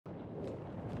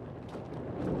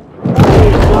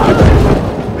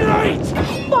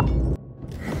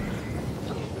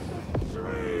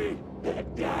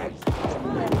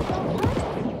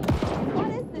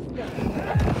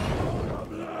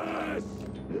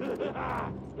Hello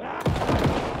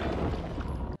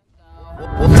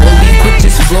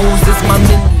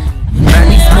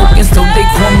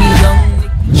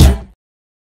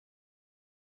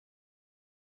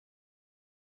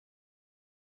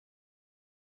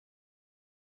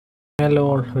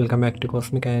all, welcome back to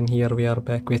Cosmik and here we are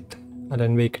back with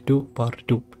Alan Wake 2 Part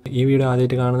 2. ഈ video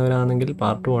ആദ്യമായിട്ട് കാണുന്നവരാണെങ്കിൽ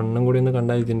part 1 കൂടി ഒന്ന്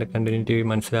കണ്ടാൽ ഇതിൻ്റെ കണ്ടിന്യൂറ്റി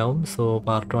മനസ്സിലാവും. സോ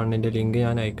പാർട്ട് 1ൻ്റെ ലിങ്ക്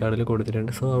ഞാൻ ഐക്കാർഡിൽ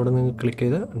കൊടുത്തിട്ടുണ്ട്. സോ അവിടെ നിന്ന് ക്ലിക്ക്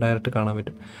ചെയ്ത് ഡയറക്റ്റ് കാണാൻ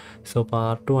പറ്റും. സോ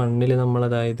പാർട്ട് 1ൽ നമ്മൾ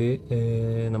അതായത്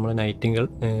നമ്മൾ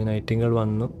നൈറ്റിംഗിൾ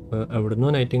വന്നു, എവിടുന്നോ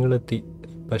നൈറ്റിംഗിൾ എത്തി.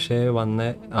 പക്ഷേ വന്ന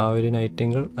ആ ഒരു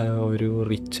നൈറ്റിംഗിൾ ഒരു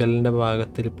റിച്വലിൻ്റെ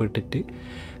ഭാഗത്തിൽ പെട്ടിട്ട്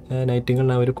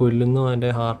നൈറ്റിംഗിളിനെ അവർ കൊല്ലുന്നു, അതിൻ്റെ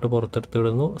ഹാർട്ട് പുറത്തെടുത്ത്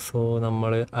വിടുന്നു. സോ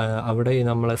നമ്മൾ അവിടെ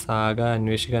നമ്മളെ സാഗ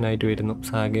അന്വേഷിക്കാനായിട്ട് വരുന്നു.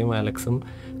 സാഗയും അലക്സും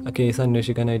ആ കേസ്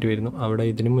അന്വേഷിക്കാനായിട്ട് വരുന്നു. അവിടെ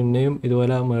ഇതിനു മുന്നേയും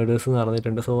ഇതുപോലെ മേഡേഴ്സ്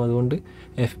നടന്നിട്ടുണ്ട്. സോ അതുകൊണ്ട്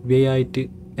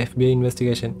FBI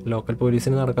ഇൻവെസ്റ്റിഗേഷൻ, ലോക്കൽ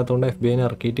പോലീസിന് നടക്കാത്തതുകൊണ്ട് FBI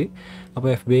ഇറക്കിയിട്ട് അപ്പോൾ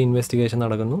FBI ഇൻവെസ്റ്റിഗേഷൻ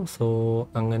നടക്കുന്നു. സോ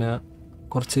അങ്ങനെ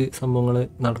കുറച്ച് സംഭവങ്ങൾ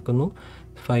നടക്കുന്നു.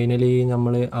 ഫൈനലി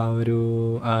നമ്മൾ ആ ഒരു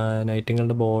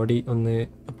നൈറ്റിംഗിളുടെ ബോഡി ഒന്ന്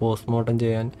പോസ്റ്റ്മോർട്ടം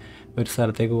ചെയ്യാൻ ഒരു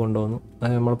സ്ഥലത്തേക്ക് കൊണ്ടുവന്നു,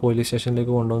 നമ്മൾ പോലീസ്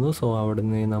സ്റ്റേഷനിലേക്ക് കൊണ്ടുവന്നു. സോ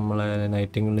അവിടുന്ന് നമ്മളെ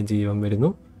നൈറ്റിംഗിളിന് ജീവൻ വരുന്നു.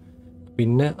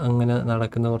 പിന്നെ അങ്ങനെ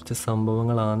നടക്കുന്ന കുറച്ച്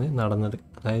സംഭവങ്ങളാണ് നടന്നത്.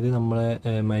 അതായത് നമ്മളെ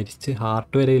മരിച്ച്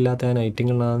ഹാർട്ട് വരെ ഇല്ലാത്ത ആ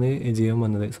നൈറ്റിംഗിളിനാണ് ജീവൻ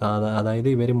വന്നത്. അതായത്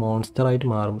ഇവർ മോൺസ്റ്ററായിട്ട്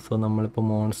മാറും. സോ നമ്മളിപ്പോൾ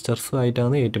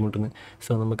മോൺസ്റ്റേഴ്സുമായിട്ടാണ് ഏറ്റുമുട്ടുന്നത്.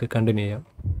 സോ നമുക്ക് കണ്ടിന്യൂ ചെയ്യാം.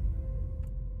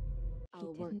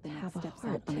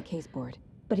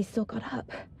 But he still got up.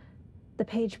 The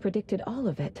page predicted all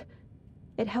of it.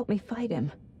 It helped me fight him.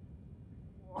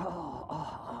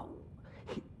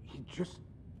 He just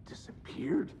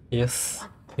disappeared? Yes,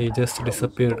 he just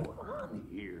disappeared.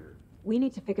 We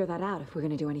need to figure that out if we're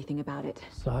going to do anything about it.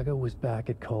 Saga was back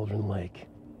at Cauldron Lake.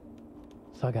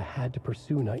 Saga had to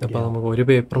pursue Nightingale. അപ്പോൾ നമുക്ക് ഒരു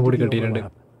പേപ്പറും കൂടി കിട്ടിയിട്ടുണ്ട്,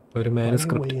 ഒരു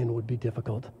manuscript. Finding a way in would be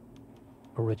difficult.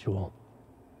 A ritual.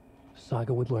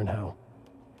 Saga would learn how.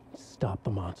 Stop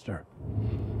the monster.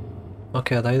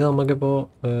 Okay, അതായത് നമുക്കിപ്പോൾ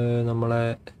നമ്മളെ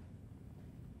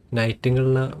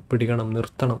നൈറ്റിംഗിളിനെ പിടിക്കണം,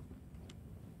 നിർത്തണം.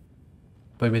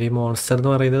 അപ്പോൾ ഇവർ ഈ മോൺസ്റ്റർ എന്ന്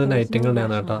പറയുന്നത്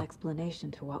നൈറ്റിംഗിളിനെയാണ് കേട്ടോ.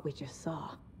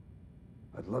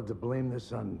 I'd love to blame this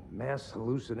on mass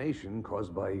hallucination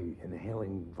caused by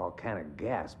inhaling volcanic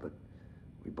gas, but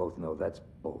we both know that's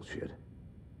bullshit.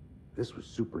 This was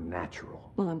supernatural.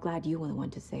 Well, I'm glad you were the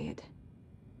one to say it.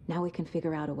 Now we can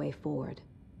figure out a way forward.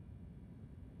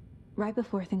 Right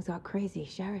before things got crazy,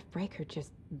 Sheriff Breaker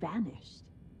just vanished.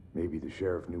 Maybe the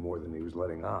sheriff knew more than he was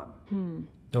letting on.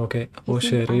 Okay, അപ്പോൾ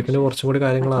ഷെരീഫിന് കുറച്ചും കൂടി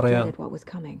കാര്യങ്ങൾ അറിയാം.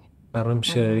 കാരണം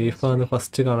ഷെരീഫാണ്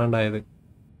first കാണാണ്ടായത്.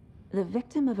 The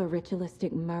victim of a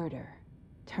ritualistic murder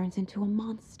turns into a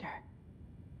monster.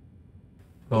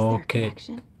 Okay,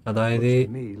 അതായത്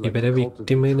ഇവരെ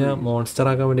വിക്ടിമിനെ monster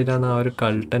ആക്കാൻ വേണ്ടിയിട്ടാണ് ആ ഒരു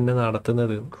കൾട്ട് തന്നെ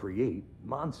നടത്തുന്നത്.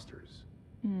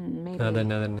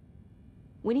 അതന്നെ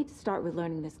We need to start with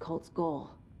learning this cult's goal,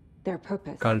 their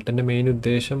purpose. കൾട്ടിന്റെ main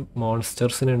ഉദ്ദേശം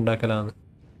മോൺസ്റ്റേഴ്സിനെ ഉണ്ടാക്കലാണ്.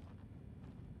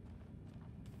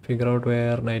 Figure out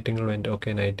wear Nightingale went.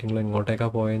 Okay, Nightingale എങ്ങോട്ടേക്കാ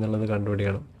പോയെന്നുള്ളത്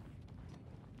കണ്ടുപിടിക്കണം.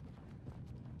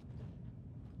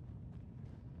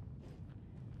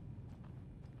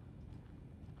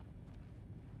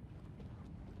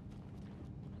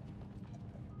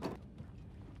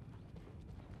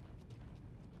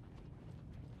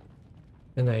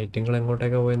 നൈറ്റിംഗിൾ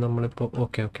എങ്ങോട്ടേക്കാ പോയി നമ്മളിപ്പോൾ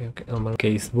ഓക്കെ നമ്മൾ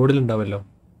കേസ് ബോർഡിൽ ഉണ്ടാവല്ലോ.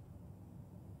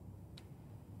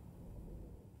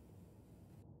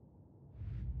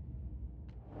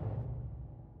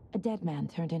 A dead man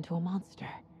turned into a monster.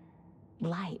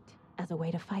 Light as a way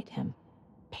to fight him.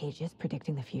 Pages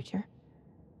predicting the future.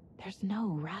 There's no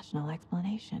rational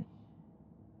explanation.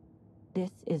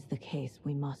 This is the case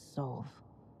we must solve.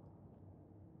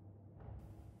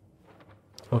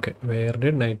 Okay, where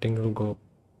did Nightingale go?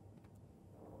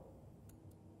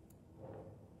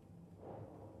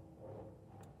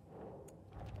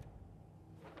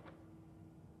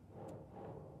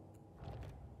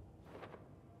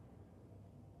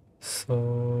 So,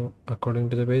 according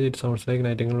to the page, it sounds like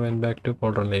Nightingale went back to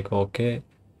Cauldron Lake. Okay,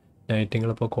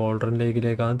 Nightingale ഇപ്പോൾ Cauldron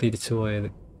Lakeലേക്കാണ് തിരിച്ചു പോയത്.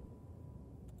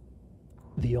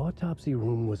 The autopsy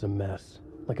room was a mess,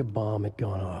 like a bomb had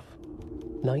gone off.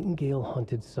 Nightingale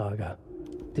hunted Saga.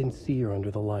 Didn't see her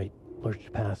under the light, lurched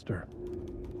past her.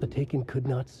 The Taken could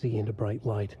not see into bright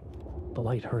light. The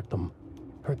light hurt them,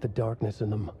 hurt the darkness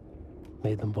in them,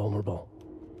 made them vulnerable.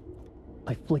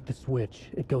 I flick the switch,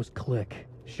 it goes click.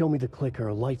 Show me the clicker,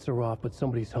 lights are off, but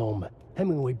somebody's home.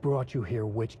 Hemingway brought you here,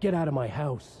 witch. Get out of my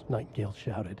house, Nightingale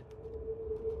shouted.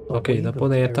 Okay, ഇതപ്പോൾ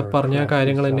നേരത്തെ പറഞ്ഞ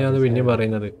കാര്യങ്ങൾ തന്നെയാണ് പിന്നെ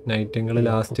പറയുന്നത്. Nightingale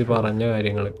last പറഞ്ഞ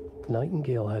കാര്യങ്ങൾ.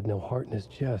 Nightingale had no heart in his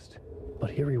chest, but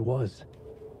here he was,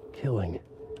 killing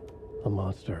a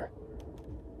monster.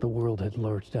 The world had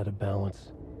lurched out of balance.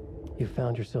 you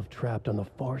found yourself trapped on the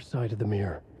far side of the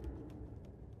mirror.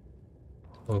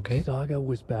 Okay. Saga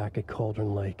was back at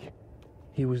Cauldron Lake.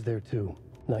 He was there too.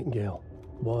 Nightingale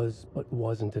was, but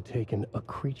wasn't a Taken, a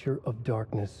creature of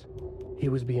darkness. He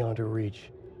was beyond her reach,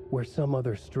 where some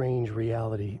other strange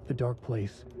reality, the dark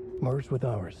place, merged with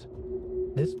ours.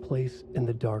 This place and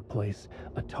the dark place,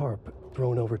 a tarp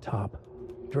thrown over top,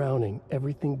 drowning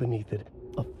everything beneath it,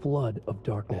 a flood of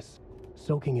darkness,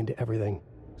 soaking into everything,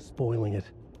 spoiling it,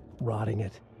 rotting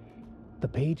it.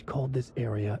 The page called this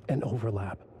area an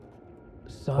overlap.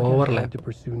 Saga had to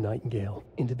pursue Nightingale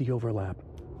into the overlap.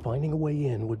 Finding a way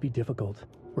in would be difficult,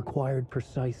 required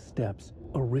precise steps,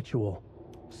 a ritual.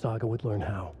 Saga would learn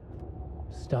how.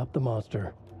 Stop the monster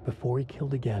before he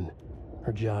killed again.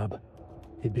 Her job.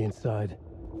 He'd be inside,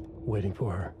 waiting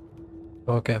for her.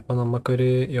 Okay, അപ്പോൾ നമുക്കൊരു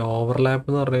overlap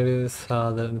എന്ന് പറഞ്ഞൊരു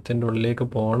സാധനത്തിൻ്റെ ഉള്ളിലേക്ക്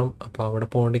പോകണം. അപ്പോൾ അവിടെ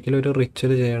പോകണമെങ്കിൽ ഒരു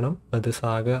റിച്വൽ ചെയ്യണം. അത്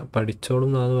സാഗ പഠിച്ചോളും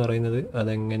എന്നാണ് പറയുന്നത്.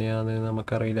 അതെങ്ങനെയാണെന്ന്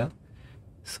നമുക്കറിയില്ല.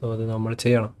 സോ അത് നമ്മൾ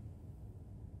ചെയ്യണം.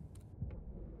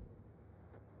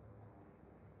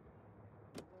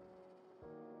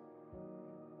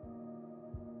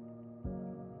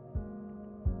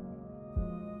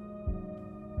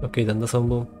 ഓക്കെ, ഇതെന്താ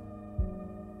സംഭവം?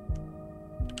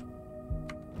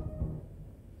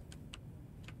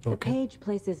 The page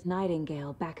places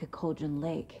Nightingale back at Cauldron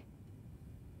Lake.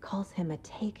 Calls him a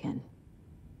Taken.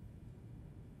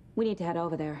 We need to head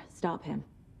over there, stop him,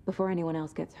 before anyone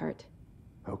else gets hurt.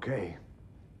 Okay.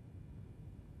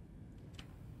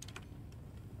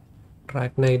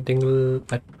 Track Nightingale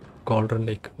at Cauldron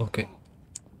Lake. Okay.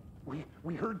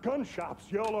 We heard gunshots.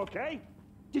 Y'all okay?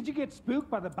 Did you get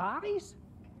spooked by the bodies?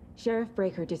 Sheriff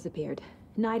Breaker disappeared.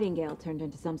 Nightingale turned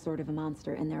into some sort of a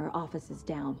monster, and there are offices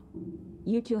down.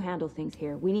 You two handle things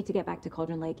here. We need to get back to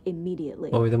Cauldron Lake immediately.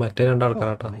 Oh, ഇത് മറ്റേ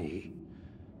രണ്ടാൾക്കാരാട്ടാ.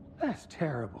 That's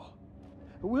terrible.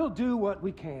 We'll do what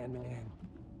we can, man.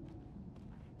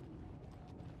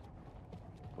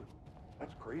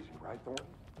 That's crazy, right,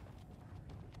 Thornton?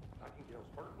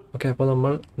 Okay, അപ്പോൾ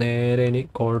നമ്മൾ നേരെ ഇനി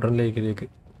cauldron ലേക്കിലേക്ക്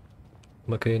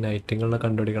നമുക്ക് നൈറ്റിംഗിളിനെ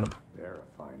കണ്ടുപിടിക്കണം.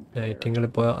 Nightingale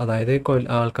ഇപ്പോൾ അതായത്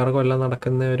ആൾക്കാരെ കൊല്ലാൻ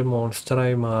നടക്കുന്ന ഒരു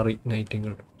മോൺസ്റ്ററായി മാറി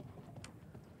Nightingale.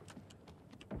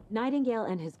 Nightingale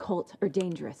and his cult are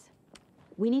dangerous.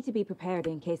 We need to be prepared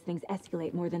in case things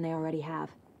escalate more than they already have.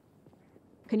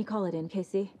 Can you call it in,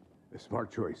 Casey? A smart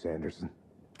choice, Anderson.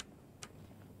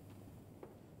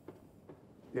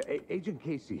 Yeah, Agent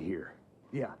Casey here.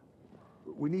 Yeah.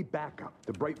 We need backup.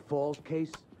 The Bright Falls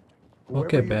case.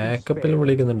 Okay, ബാക്കപ്പിൽ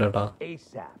വിളിക്കുന്നുണ്ട് കേട്ടോ.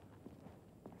 ASAP.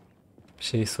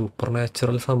 പക്ഷേ ഈ super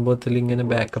natural സംഭവത്തിൽ ഇങ്ങനെ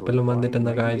ബാക്കപ്പിലും വന്നിട്ട്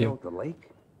എന്താ കാര്യം?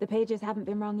 The pages haven't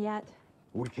been wrong yet.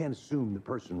 We can't assume the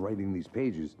person writing these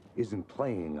pages isn't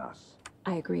playing us.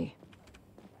 I agree.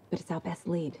 But it's our best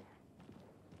lead.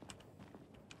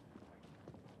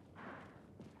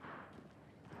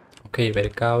 Okay,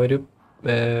 ഇവർക്ക് ആ ഒരു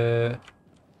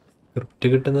സ്ക്രിപ്റ്റ്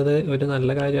കിട്ടുന്നത് ഒരു നല്ല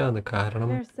കാര്യമാണ്. കാരണം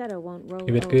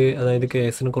ഇവർക്ക് അതായത്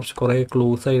കേസിനെ കുറിച്ച് കുറേ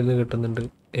ക്ലൂസ് ആയിരുന്നു കിട്ടുന്നുണ്ട്.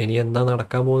 ഇനി എന്താ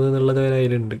നടക്കാൻ പോകുന്നത് എന്നുള്ളത് വരെ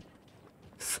അതിലുണ്ട്.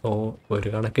 സോ ഒരു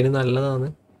കണക്കിന് നല്ലതാണ്.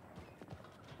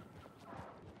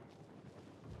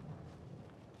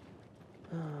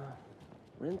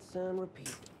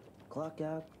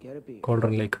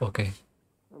 കോൾഡ്രൺ ലേക്ക്. ഓക്കെ,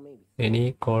 ഇനി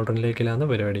കോൾഡ്രൺ ലേക്കിലാണ്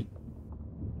പരിപാടി.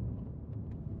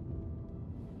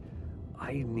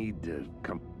 I need to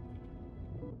come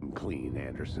clean,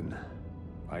 Anderson.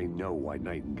 I know why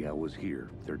Nightingale was here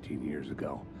 13 years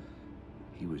ago.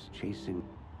 He was chasing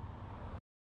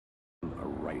a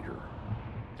writer,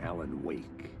 Alan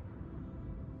Wake.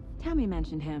 Tammy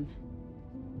mentioned him.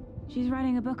 She's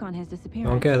writing a book on his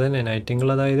disappearance. Okay, അതന്നെ Nightingale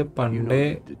അതായത് പണ്ടേ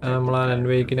നമ്മൾ Allen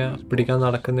വേക്കിനെ പിടിക്കാൻ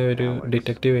നടക്കുന്ന ഒരു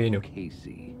detective ആയിരുന്നു.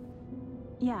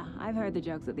 Yeah, I've heard the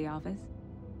jokes at the office.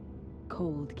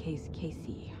 Cold case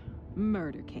Casey.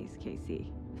 Murder case Casey.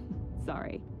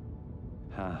 Sorry.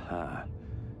 Ha.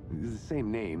 The same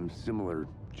name, similar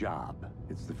job.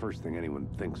 It's the first thing anyone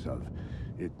thinks of.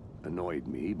 It annoyed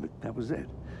me, but that was it.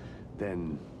 Then,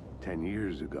 10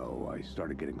 years ago, I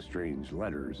started getting strange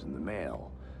letters in the mail.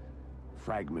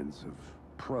 Fragments of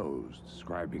prose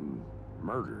describing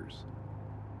murders.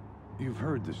 You've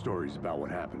heard the stories about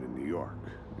what happened in New York.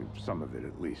 Some of it,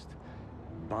 at least.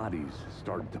 Bodies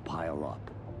started to pile up.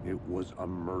 It was a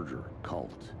murder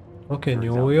cult. Okay,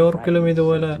 ന്യൂയോർക്കിലും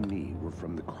ഇതുപോലെ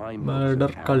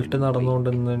murder cult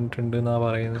നടന്നുകൊണ്ടിട്ടുണ്ട് എന്നാ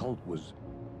പറയുന്നത്.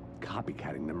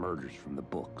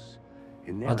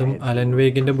 അതും Allen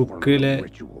വേഗിന്റെ ബുക്കിലെ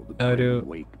ഒരു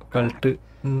cult.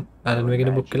 Allen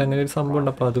വേഗിന്റെ ബുക്കിൽ അങ്ങനെ ഒരു സംഭവം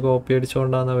ഉണ്ട്. അപ്പോൾ അത് കോപ്പി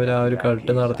അടിച്ചുകൊണ്ടാണ് അവർ ആ ഒരു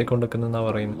കൾട്ട് നടത്തിക്കൊണ്ടിരിക്കുന്നതെന്നാ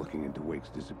പറയുന്നത്.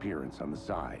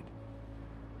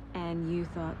 And you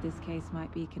thought this case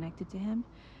might be connected to him?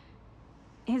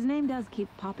 His name does keep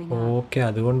popping up. Okay,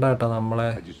 അതുകൊണ്ടാട്ടോ നമ്മളെ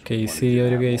കേസ് ഈ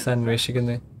ഒരു കേസ്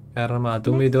അന്വേഷിക്കുന്നത്. കാരണം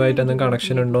അതും ഇതുമായിട്ടൊന്നും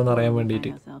കണക്ഷൻ ഉണ്ടോ എന്ന് അറിയാൻ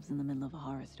വേണ്ടിയിട്ട്.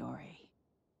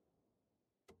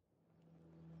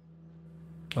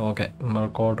 ഓക്കെ, നമ്മൾ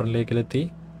കോൾഡ്രൺ ലേക്കിലെത്തി.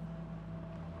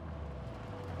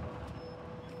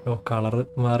 ഓ, കളറ്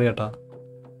മാറി കേട്ടാ.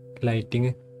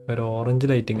 ലൈറ്റിങ് ഒരു ഓറഞ്ച്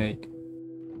ലൈറ്റിംഗ് ആയി.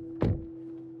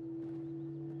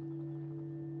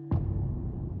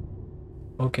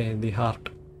 Okay, the heart.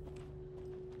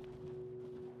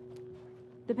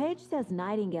 The page says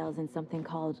nightingales in something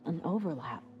called an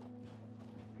overlap.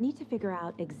 Need to figure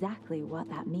out exactly what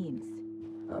that means.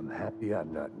 I'm happy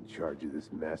I'm not in charge of this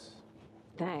mess.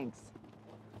 Thanks.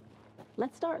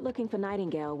 Let's start looking for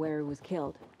Nightingale where he was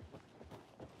killed.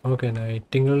 Okay,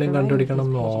 നൈറ്റിംഗിളെയും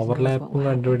കണ്ടുപിടിക്കണം, ഓവർലാപ്പും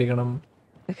കണ്ടുപിടിക്കണം.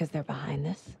 Because they're behind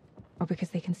this, or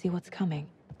because they can see what's coming.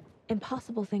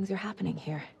 Impossible things are happening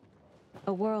here.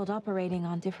 A world operating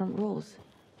on different rules.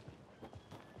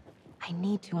 I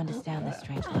need to understand this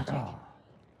strange logic.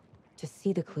 To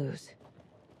see the clues.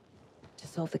 To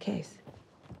solve the case.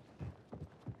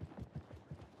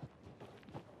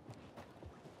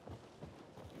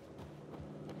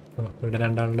 ഇവിടെ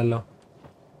രണ്ടാളുണ്ടല്ലോ.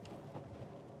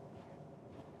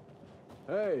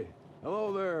 Hey, hello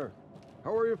there.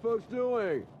 How are you folks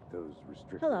doing? Those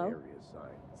restricted Hello. area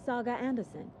signs. Saga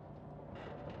Anderson.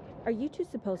 Are you two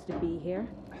supposed to be here?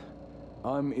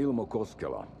 I'm Ilmo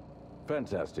Koskela.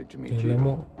 Fantastic to meet you.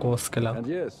 ഇലമോ കോസ്കല. And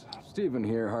yes, Stephen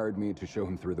here hired me to show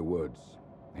him through the woods.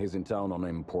 He's in town on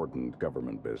important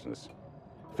government business,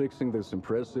 fixing this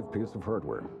impressive piece of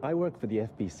hardware. I work for the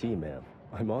FBC, ma'am.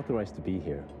 I'm authorized to be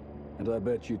here. And I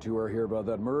bet you two are here about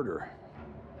that murder.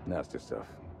 Nasty stuff.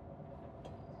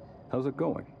 How's it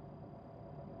going?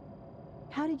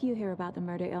 How did you hear about the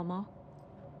murder, Ilmo?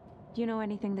 Do you know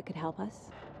anything that could help us?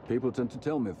 People tend to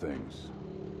tell me things.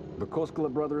 The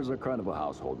Koskela brothers are kind of a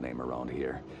household name around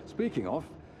here. Speaking of,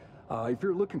 if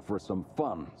you're looking for some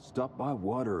fun, stop by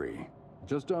Watery.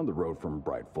 Just down the road from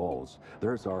Bright Falls,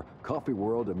 there's our Coffee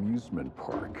World amusement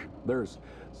park. There's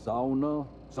sauna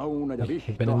de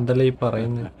ഇവനെന്തല്ലേ ഈ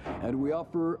പറയുന്നത്? and we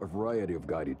offer a variety of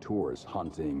guided tours,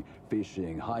 hunting,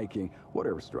 fishing, hiking,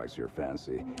 whatever strikes your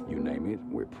fancy. You name it,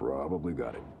 we probably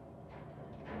got it.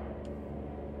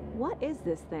 What is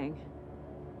this thing?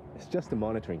 It's just a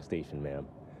monitoring station, ma'am.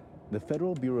 The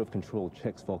Federal Bureau of Control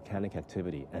checks volcanic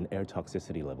activity and air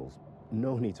toxicity levels.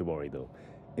 No need to worry, though.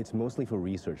 It's mostly for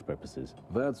research purposes.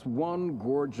 That's one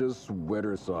gorgeous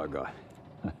sweater saga.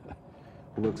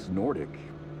 Looks Nordic.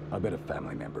 I bet a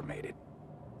family member made it.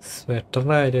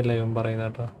 സ്വെറ്ററിന്റെ കാര്യമല്ലേ ഇവൻ പറയുന്ന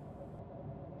കേട്ടോ.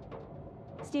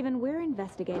 Stephen, we're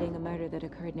investigating a murder that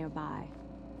occurred nearby.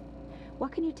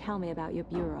 What can you tell me about your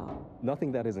bureau?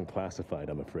 Nothing that isn't classified,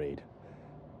 I'm afraid.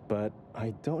 But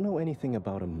I don't know anything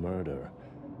about a murder.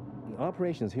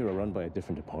 Operations here are run by a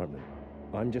different department.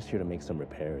 I'm just here to make some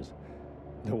repairs.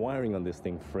 The wiring on this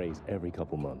thing frays every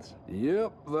couple months.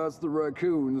 Yep, that's the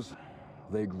raccoons.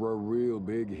 They grow real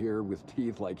big here with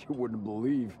teeth like you wouldn't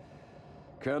believe.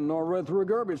 Can not run through a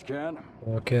garbage can.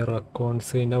 Okay,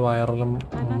 റെക്കോൺസിന്റെ വയറെല്ലാം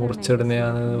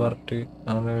മുറിച്ചിടുന്നതാണെന്ന് പറഞ്ഞിട്ട്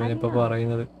ആണ് ഇവനിപ്പോ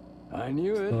പറയുന്നത്. I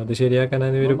knew it. അത്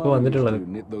ശരിയാക്കാനാണ് ഇവരിപ്പോ My mom വന്നിട്ടുള്ളത്. used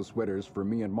to knit those sweaters for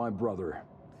me and my brother.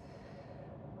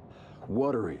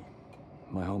 Watery,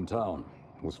 my hometown,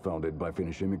 was founded by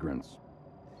Finnish immigrants.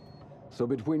 So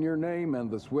between your name and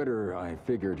the sweater, I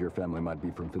figured your family might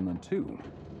be from Finland too.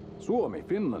 Suomi,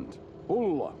 Finland.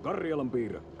 Ulla, Karjalan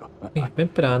piirakka. ഇവൻ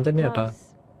പ്രാന്ത് തന്നെയാട്ടാ. Close.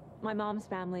 My mom's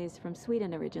family is from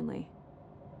Sweden originally.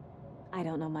 I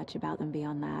don't know much about them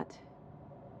beyond that.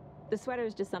 The sweater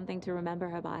is just something to remember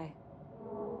her by.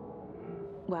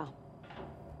 Well,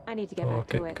 I need to get back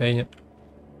okay, to it. കഴിഞ്ഞു.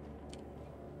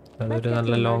 അതൊരു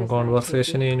നല്ല long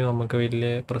conversation കഴിഞ്ഞു. നമുക്ക്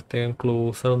വലിയ പ്രത്യേകം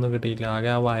clues ഒന്നും കിട്ടിയില്ല. ആകെ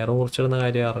ആ വയറ് മുറിച്ചിടുന്ന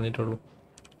കാര്യം അറിഞ്ഞിട്ടുള്ളൂ.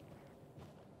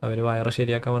 അവര് വയറ്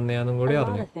ശരിയാക്കാൻ വന്നയാന്നും കൂടി A lot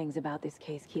അറിഞ്ഞു. of things about this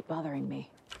case keep bothering me.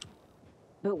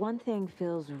 But one thing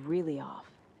feels really off.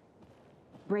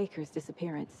 Breaker's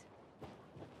disappearance.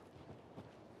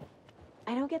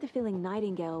 I don't get the feeling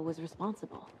Nightingale was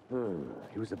responsible.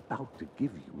 He was about to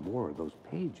give you more of those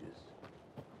pages.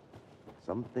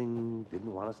 Something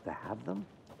didn't want us to have them?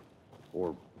 Or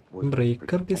was it Breaker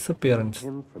protecting disappearance.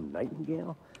 him from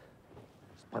Nightingale?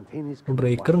 Spontaneous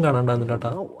Breaker combustion? കാണാണ്ടായിരുന്നു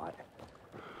കേട്ടാ. No,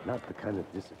 not the kind of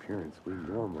disappearance we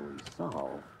normally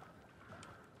solve.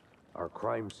 Our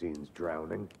crime scene's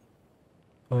drowning.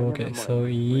 Okay, so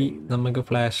ഈ നമുക്ക്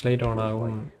flash light on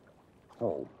ആകും.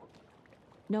 Home.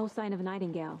 No sign of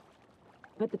Nightingale.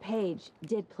 But the page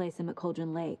did place him at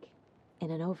Cauldron Lake in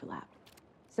an overlap.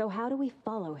 So how do we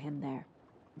follow him there?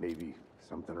 Maybe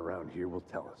something around here will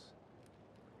tell us.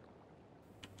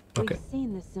 Okay. We've seen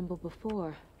this symbol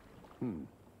before.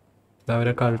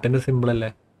 അവരെ കൾട്ടിന്റെ simple അല്ലേ?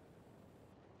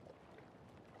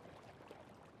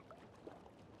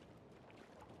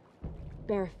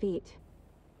 bare feet.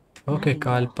 Okay,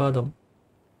 കാൽപാദം.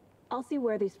 I'll see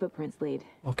where these footprints lead.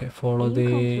 Okay, follow Can you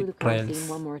comb the through the crime trails.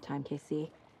 scene one more time, KC?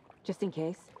 Just in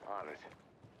case. On it.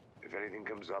 If anything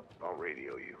comes up, I'll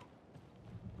radio you.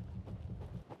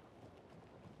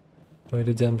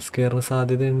 ഒരു jump സ്കെയറിന്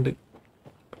സാധ്യതയുണ്ട്.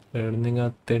 എവിടെ നിങ്ങൾ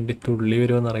തെണ്ടി തുള്ളി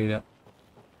വരുമോന്നറിയില്ല.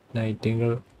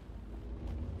 നൈറ്റിങ്ങൾ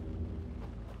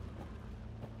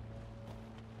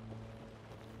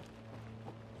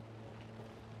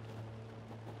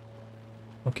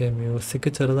okay, music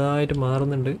ചെറുതായിട്ട്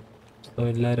മാറുന്നുണ്ട്. So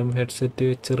എല്ലാവരും headset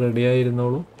വെച്ച് ready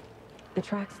ആയിരുന്നോളൂ. The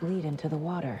tracks lead into the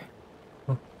water.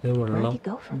 ഇത് Where വെള്ളം. do you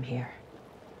go from here?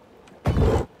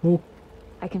 Oh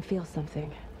I can feel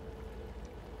something.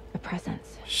 A presence.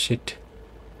 Shit,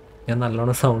 ഞാൻ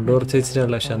നല്ലോണം സൗണ്ട് കുറച്ച്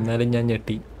വെച്ചിട്ടുള്ള, പക്ഷെ എന്നാലും ഞാൻ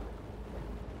ഞെട്ടി.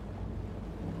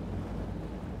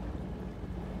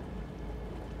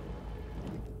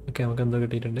 ഓക്കെ, നമുക്ക് എന്തോ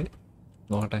കിട്ടിയിട്ടുണ്ട്.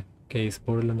 നോക്കട്ടെ, കേസ്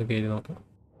ബോർഡിൽ എന്തോ കയറി നോക്കാം.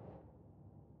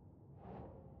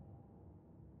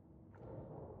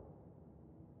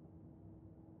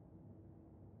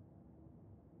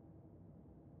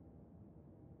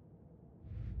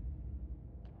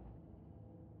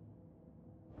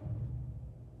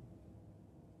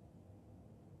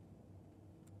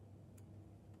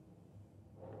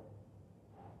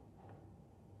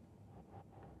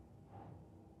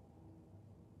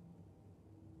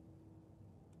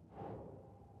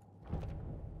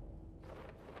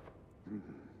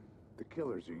 The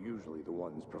killers are usually the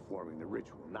ones performing the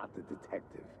ritual, not the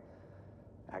detective.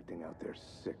 Acting out their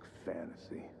sick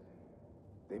fantasy.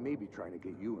 They may be trying to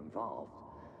get you involved,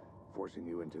 forcing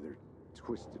you into their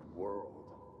twisted world.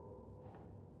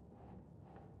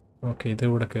 Okay, ഇത്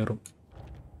ഇവിടെ കയറും.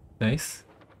 Nice.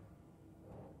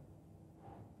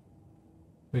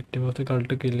 Victim of the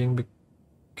cult killing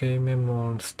became a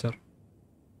monster.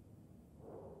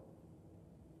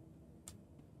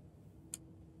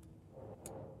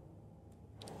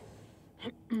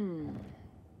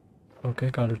 Okay,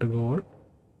 cult goal.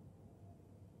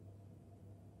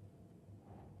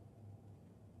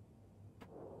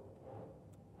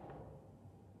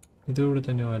 ഇത് ഇവിടെ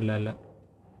തന്നെ അല്ല.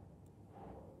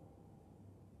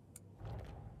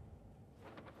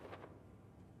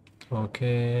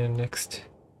 Okay, next.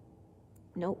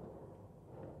 Nope.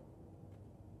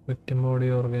 Victim body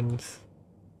organs.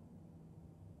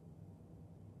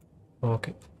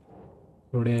 Okay.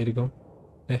 ഇവിടെ ആയിരിക്കും.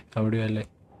 അവിടെയും അല്ലേ?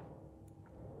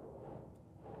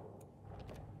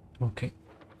 Okay.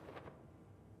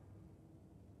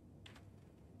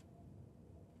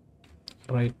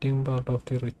 Writing part of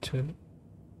the ritual.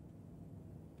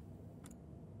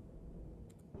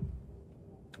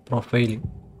 Profiling.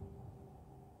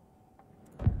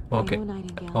 Okay,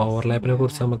 ഓവർലാപ്പിനെ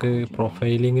കുറിച്ച് നമുക്ക്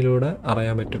പ്രൊഫൈലിങ്ങിലൂടെ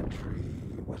അറിയാൻ പറ്റും.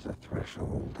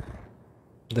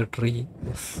 The tree.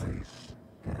 Yes.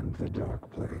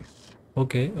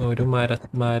 ഓക്കെ, ഒരു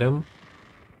മരം.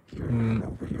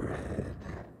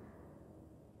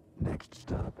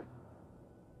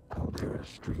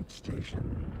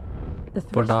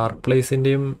 ഇപ്പോൾ ഡാർക്ക്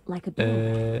പ്ലേസിൻ്റെയും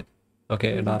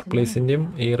ഡാർക്ക് പ്ലേസിൻ്റെയും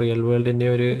ഈ റിയൽ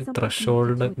വേൾഡിൻ്റെയും ഒരു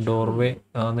ത്രഷോൾഡ് ഡോർവേ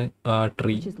ആണ് ആ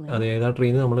ട്രീ. അത് ഏതാ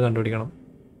ട്രീന്ന് നമ്മൾ കണ്ടുപിടിക്കണം.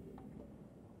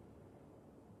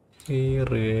 ഈ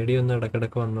റേഡിയോ ഒന്ന്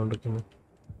ഇടയ്ക്കിടയ്ക്ക് വന്നുകൊണ്ടിരിക്കുന്നു.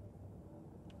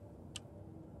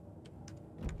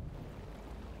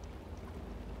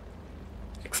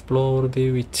 Explore the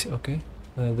which. ഓക്കെ,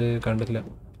 അത് കണ്ടില്ല.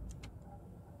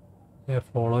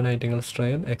 Follow നൈറ്റിംഗൽസ്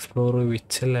trial. Explore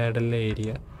വിച്ചൽ ആഡൽ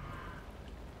area.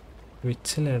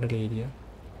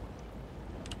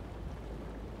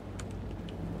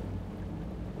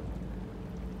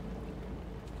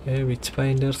 Which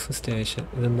finders station.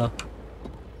 ഇതെന്താ?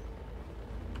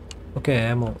 ഓക്കെ,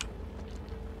 ആമോ.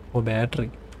 ബാറ്ററി.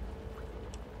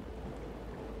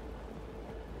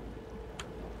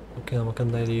 ഓക്കെ, നമുക്ക്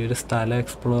എന്തായാലും ഈ ഒരു സ്ഥലം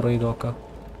എക്സ്പ്ലോർ ചെയ്ത് നോക്കാം.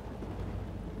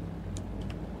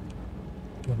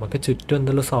 നമുക്ക് ചുറ്റും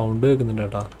എന്തെല്ലാം സൗണ്ട് കേൾക്കുന്നുണ്ട്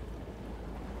കേട്ടാ.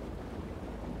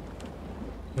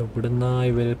 എവിടുന്നാ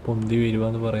ഇവര് പൊന്തി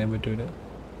വരുവാന്ന് പറയാൻ പറ്റൂല.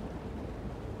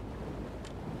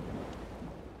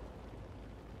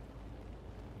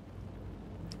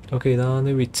 ഓക്കെ, ഇതാണ്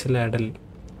which ലാഡൽ.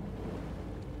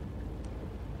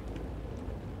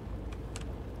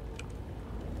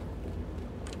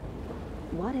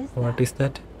 What is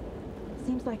that?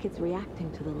 Seems like it's reacting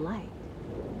to the light.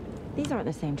 These aren't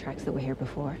the same tracks that were here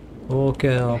before.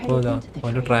 Okay, അപ്പോൾ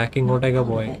അവൻ്റെ ട്രാക്ക് ഇങ്ങോട്ടേക്കാ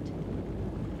പോയെ.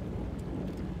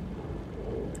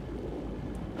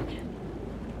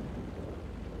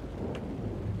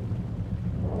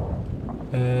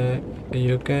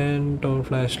 You can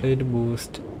flashlight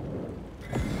boost.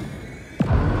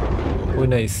 Oh,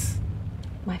 nice.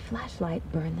 My flashlight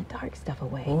burned the dark stuff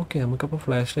away. Okay നമുക്കപ്പോൾ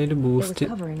flash light It was boost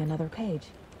covering another page.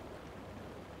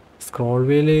 Scroll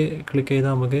wheel click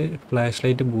ചെയ്താൽ നമുക്ക് flash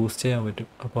light boost ചെയ്യാൻ പറ്റും.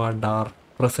 അപ്പോൾ ആ ഡാർക്ക്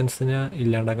പ്രസൻസിനെ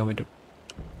ഇല്ലാണ്ടാക്കാൻ പറ്റും.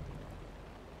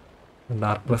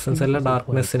 ഡാർക്ക് പ്രസൻസ് അല്ല,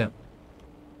 ഡാർക്ക്നെസ്സിനെ.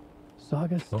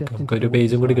 നമുക്കൊരു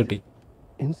പേജും കൂടി കിട്ടി.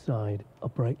 Inside, a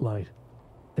bright light.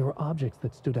 There were objects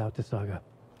that stood out to Saga,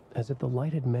 as if the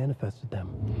light had manifested them.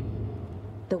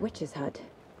 The witch's hut.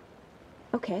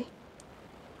 Okay.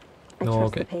 I trust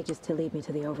Okay. the pages to lead me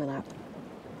to the overlap.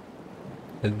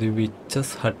 The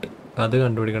witches hut, അത്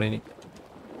കണ്ടുപിടിക്കണം ഇനി.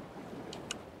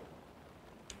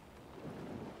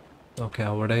 Okay,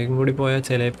 അവിടേക്കും കൂടി പോയാൽ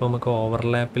ചിലപ്പോൾ നമുക്ക്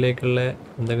ഓവർലാപ്പിലേക്കുള്ള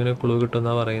എന്തെങ്കിലും clue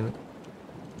കിട്ടുമെന്നാണ് പറയുന്നത്.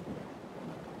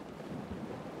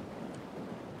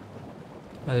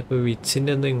 അതിപ്പോൾ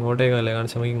വിച്ചിൻ്റെ എന്തോ ഇങ്ങോട്ടേക്കല്ലേ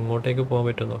കാണിച്ചാൽ നമുക്ക് ഇങ്ങോട്ടേക്ക് പോകാൻ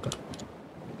പറ്റുമോ നോക്കാം.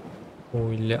 ഓ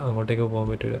ഇല്ല, അങ്ങോട്ടേക്ക് പോകാൻ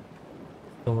പറ്റില്ല.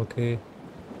 നമുക്ക്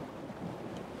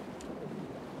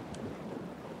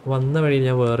വന്ന വഴി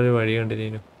ഞാൻ വേറൊരു വഴി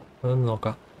കണ്ടിരുന്നു, അതൊന്ന്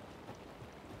നോക്കാം.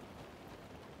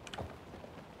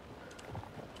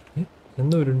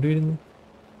 എന്തോ ഉരുണ്ടു വരുന്നു.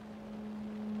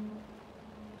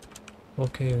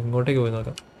 ഓക്കെ, ഇങ്ങോട്ടേക്ക് പോയി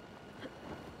നോക്കാം.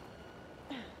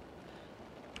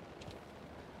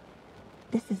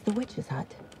 This is the witch's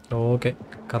hut. Okay,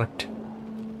 correct.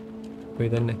 അപ്പോൾ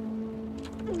ഇതന്നെ.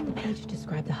 The page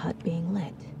described the hut being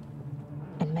lit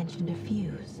and mentioned a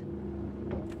fuse.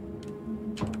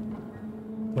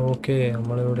 Okay,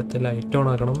 നമ്മളിവിടുത്തെ light on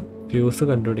ആക്കണം, ഫ്യൂസ്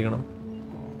കണ്ടുപിടിക്കണം.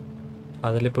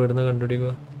 അതിലിപ്പോൾ ഇവിടുന്ന്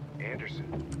കണ്ടുപിടിക്കുക. Anderson,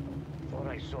 thought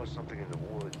I saw something in the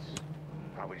woods.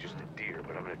 Probably just a deer,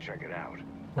 but I'm gonna check it out.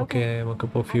 Okay,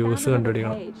 നമുക്കിപ്പോൾ I found fuse another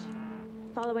കണ്ടുപിടിക്കണം. page.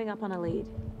 Following up on a lead.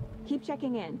 Keep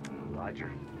checking in. Roger.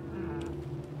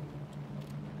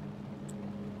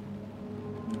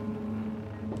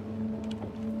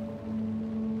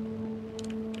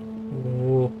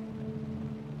 ഓ,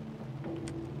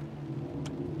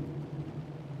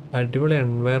 അടിപൊളി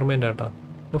environment ആട്ടാ.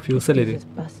 അപ്പോൾ fuse അല്ലേ ഇത്? Fuse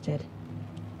is busted.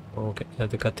 Okay,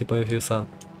 അത് കത്തിപ്പോയ ഫ്യൂസാണ്.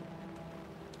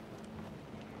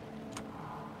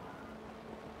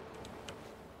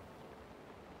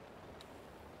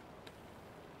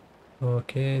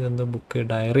 Okay, ഇതെന്താ book?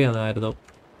 Diary ആണായിരുന്നോ?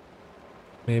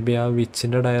 May be ആ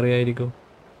വിച്ചിൻ്റെ ഡയറി ആയിരിക്കും.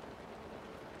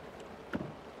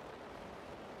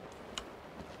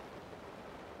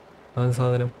 ആ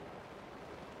സാധനം.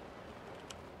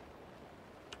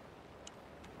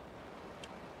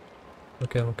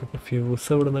 ഓക്കെ, നമുക്കിപ്പോൾ ഫ്യൂസ്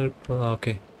ഇവിടുന്ന് കിട്ടും.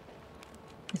 Okay,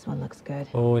 This one looks good.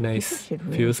 Oh nice, People should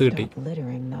really fuse കിട്ടി. stop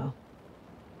littering, though.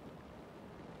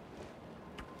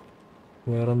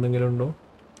 വേറെന്തെങ്കിലും ഉണ്ടോ?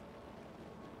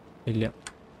 ഇല്ല.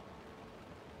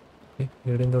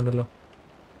 ഇവിടെ എന്തുണ്ടല്ലോ?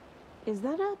 Is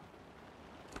that a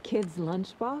kid's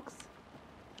lunchbox?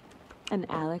 An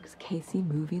Alex Casey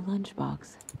movie lunchbox.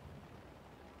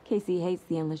 Casey hates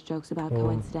the endless jokes about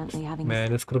coincidentally having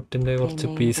മാനുസ്ക്രിപ്റ്റിൻ്റെ കുറച്ച്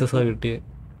പീസസാണ് കിട്ടിയത്.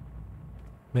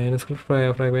 Manuscript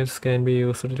fragments can be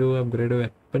used to upgrade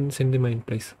weapons in the mine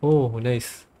place. Oh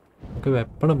nice, നമുക്ക്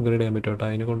weapon upgrade ചെയ്യാൻ പറ്റും കേട്ടോ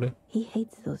അതിനെ കൊണ്ട്. He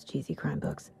hates those cheesy crime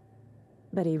books,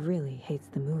 but he really hates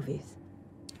the movies.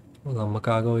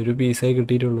 നമുക്കാകെ ഒരു പീസേ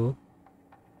കിട്ടിയിട്ടുള്ളൂ.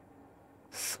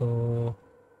 So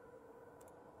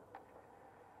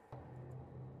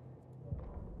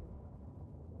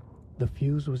The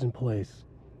fuse was in place.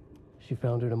 She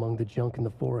found it among the junk in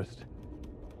the forest.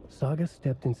 Saga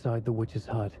stepped inside the witch's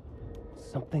hut.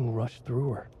 Something rushed through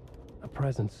her. A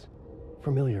presence.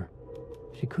 Familiar.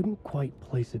 She couldn't quite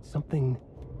place it. Something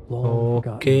long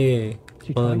forgotten. Okay,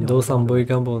 She അപ്പോൾ tried to എന്തോ hold on to it,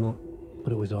 സംഭവിക്കാൻ പോകുന്നു.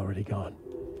 but it was already gone.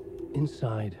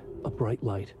 Inside, a bright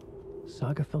light.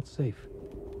 Saga felt safe.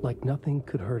 Like nothing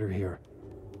could hurt her here.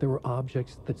 There were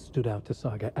objects that stood out to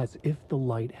Saga as if the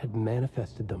light had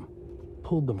manifested them,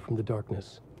 pulled them from the darkness.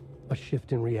 A shift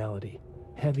in reality,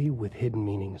 heavy with hidden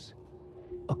meanings.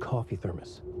 A coffee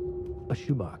thermos, a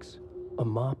shoebox, a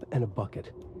mop and a bucket,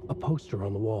 a poster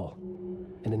on the wall,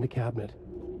 and in the cabinet,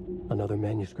 another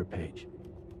manuscript page.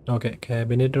 Okay,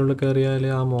 ക്യാബിനറ്റിനുള്ളിൽ കയറിയാൽ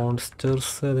ആ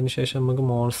monsters, അതിനുശേഷം നമുക്ക്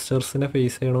മോൺസ്റ്റേഴ്സിനെ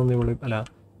face ചെയ്യണമെന്ന് അല്ല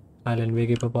Allen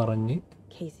wake ഇപ്പോൾ പറഞ്ഞ്.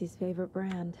 Casey's favorite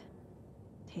brand.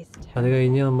 Tastes അത്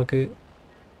കഴിഞ്ഞ് നമുക്ക്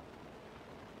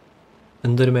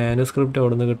എന്തൊരു മാനുസ്ക്രിപ്റ്റ്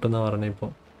അവിടെ നിന്ന് കിട്ടുമെന്നാണ് പറഞ്ഞത്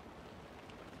ഇപ്പോൾ.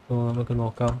 അപ്പോൾ നമുക്ക്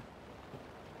നോക്കാം.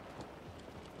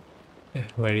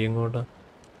 വഴി എങ്ങോട്ടാ?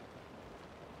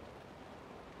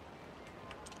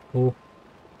 ഓ,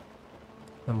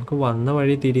 നമുക്ക് വന്ന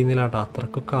വഴി തിരിയുന്നില്ല കേട്ടോ,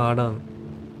 അത്രക്കും കാടാണ്.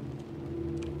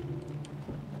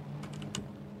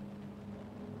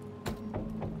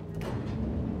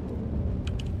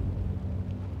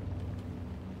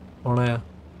 ഓണായാ?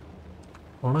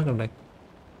 ഓണാക്കണ്ടേ?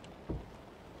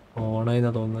 ഓണായി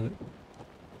എന്നാ തോന്നുന്നത്.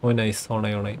 ഓ നൈസ്,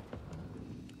 ഓണായി.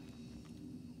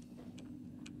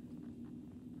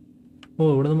 ഓ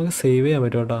ഇവിടെ നമുക്ക് സേവ് ചെയ്യാൻ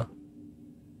പറ്റും കേട്ടോ.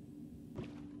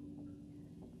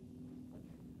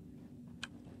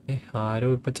 ആരോ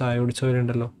ഇപ്പം ചായ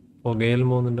കുടിച്ചവരുണ്ടല്ലോ, പുകയിൽ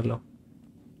പോകുന്നുണ്ടല്ലോ.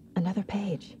 Another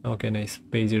page. Okay nice,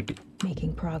 page കിട്ടി.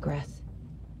 Making progress.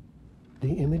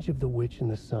 The image of the witch in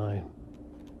the sign.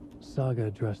 Saga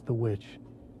addressed the witch.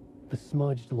 The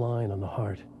smudged line on the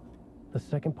heart. The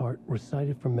second part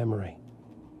recited from memory.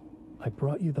 I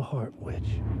brought you the heart,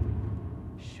 witch.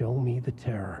 Show me the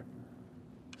terror.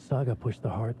 Saga pushed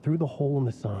the heart through the hole in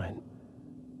the sign.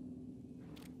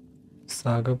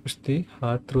 Saga pushed the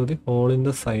heart through the hole in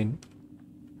the sign.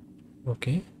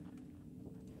 Okay.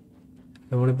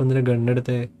 നമ്മളിപ്പോൾ എന്തിനാ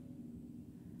ഗണ്ണെടുത്തേ?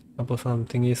 അപ്പോൾ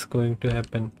something is going to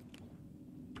happen.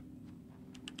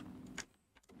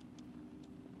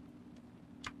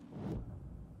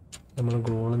 നമ്മൾ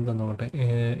ഗോളും തന്നോട്ടെ.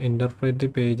 Interpret the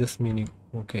pages meaning.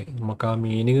 Okay, നമുക്ക് ആ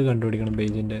meaning കണ്ടുപിടിക്കണം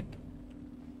പേജിൻ്റെ.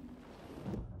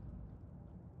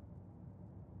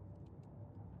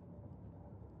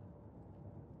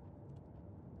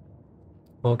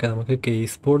 Okay, നമുക്ക്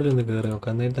കേസ് ബോർഡിൽ ഒന്ന് കയറി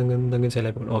നോക്കാം. അന്നേരത്തെ എന്തെങ്കിലും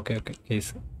ചിലപ്പോൾ. Okay okay,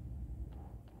 case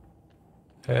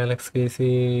Alex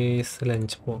Casey's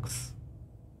lunchbox.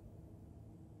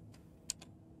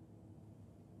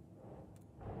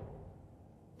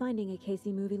 Finding a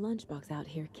Casey movie lunchbox out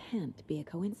here can't be a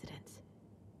coincidence.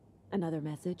 Another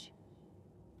message.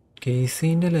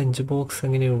 കേസിൻ്റെ ലഞ്ച് ബോക്സ്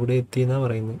എങ്ങനെ ഇവിടെ എത്തിയെന്നാണ്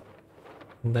പറയുന്നത്.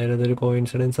 എന്തായാലും അതൊരു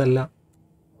കോയിൻസിഡൻസ് അല്ല.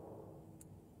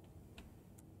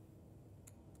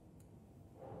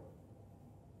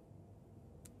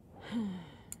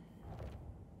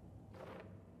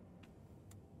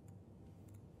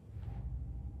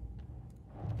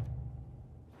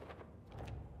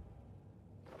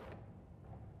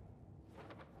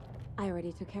 I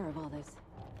already took care of all this.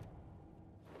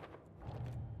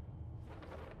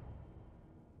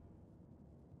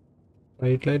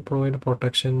 Bright light provide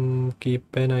protection.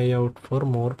 Keep an eye out for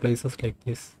more places like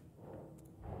this.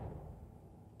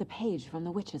 The page from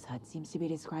the witch's hut seems to be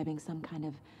describing some kind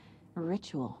of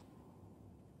ritual.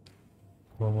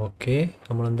 Okay,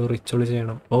 നമ്മളെന്തോ ritual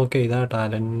ചെയ്യണം. Okay, ഇതാട്ടോ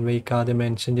Allen വെയ്ക്ക് ആദ്യം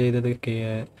mention ചെയ്തത്.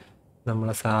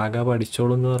 നമ്മളെ saga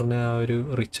പഠിച്ചോളൂ എന്ന് പറഞ്ഞ ആ ഒരു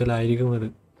റിച്വൽ ആയിരിക്കും അത്.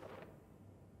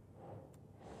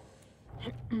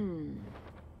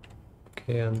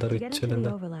 ഓക്കെ, എന്താ റിച്വൽ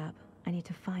എന്താ? I need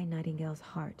to find Nightingale's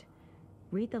heart.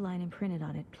 Read the line imprinted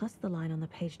on it, plus the line on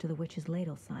the page to the witch's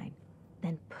ladle sign.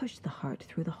 Then push the heart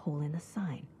through the hole in the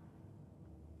sign.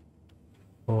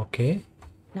 Okay,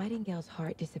 Nightingale's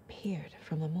heart disappeared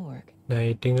from the morgue.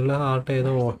 നൈറ്റിംഗിലെ heart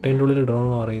ഏതോ ഓട്ടേൻ്റെ ഉള്ളിൽ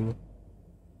ഇടണമെന്ന് പറയുന്നു.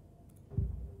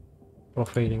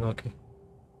 Profiling. Okay,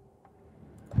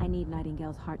 I need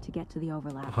Nightingale's heart to get to the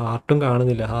overlap. ഹാർട്ടും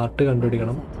കാണുന്നില്ല, heart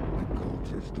കണ്ടുപിടിക്കണം. The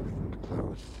cultist leaned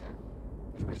close.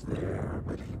 He was there,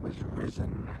 but he was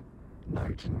risen.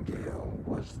 Nightingale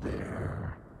was there.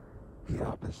 The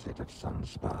opposite of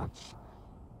sunspots.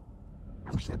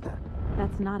 Who said that?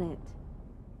 That's not it.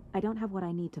 I don't have what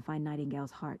I need to find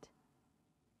Nightingale's heart.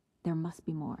 There must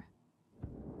be more.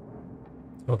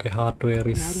 Okay, heart where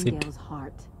is it? Nightingale's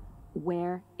heart.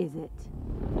 Where is it?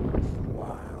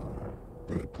 While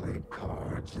they played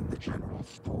cards in the general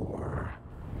store,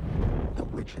 the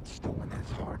witch had stolen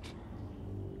his heart.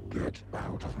 Get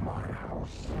out of my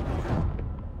house.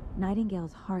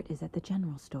 Nightingale's heart is at the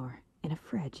general store, in a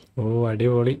fridge. ഓ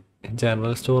അടിപൊളി,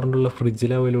 general സ്റ്റോറിൻ്റെ ഉള്ള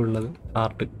ഫ്രിഡ്ജിലാണ് പോലും ഉള്ളത്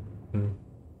heart.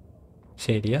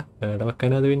 ശരിയാ, എവിടെ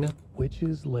വെക്കാനത് പിന്നെ?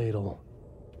 Witch's ladle,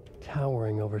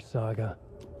 towering over Saga,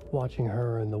 watching her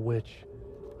and the witch.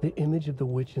 The image of the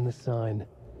witch in the sign.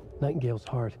 Nightingale's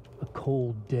heart, a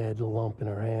cold, dead lump in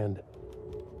her hand.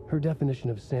 Her definition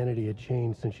of sanity had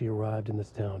changed since she arrived in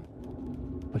this town.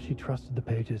 But she trusted the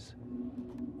pages.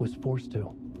 Was forced to.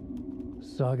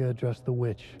 Saga addressed the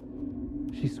witch.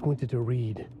 She squinted to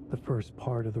read the first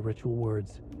part of the ritual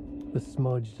words, the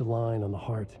smudged line on the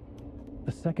heart.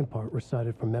 The second part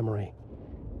recited from memory,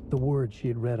 the words she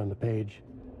had read on the page.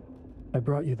 I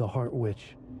brought you the heart, witch.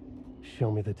 Show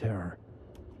me the terror.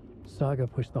 Saga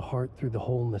pushed the heart through the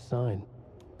hole in the sign.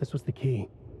 This was the key.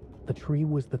 The tree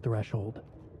was the threshold.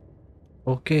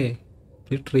 Okay,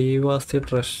 the tree was the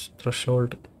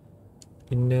threshold.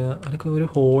 പിന്നെ അതൊക്കെ ഒരു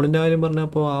ഹോളിൻ്റെ കാര്യം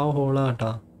പറഞ്ഞപ്പോൾ ആ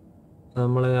ഹോളാട്ടാ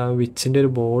നമ്മൾ ആ വിച്ചിൻ്റെ ഒരു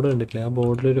ബോർഡ് കണ്ടിട്ടില്ലേ? ആ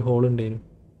ബോർഡിലൊരു ഹോൾ ഉണ്ടായിരുന്നു.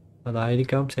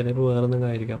 അതായിരിക്കാം, ചിലപ്പോൾ വേറെ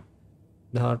എന്തെങ്കിലും ആയിരിക്കാം.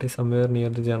 The heart is somewhere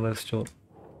near the general store.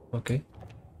 Okay,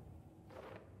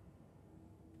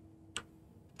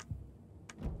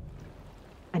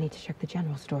 I need to check the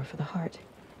general store for the heart.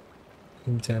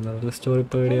 General store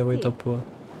ഇപ്പോൾ എവിടെയാ പോയി തപ്പുക?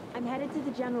 I'm headed to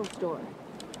the general store.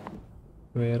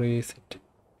 Where is it?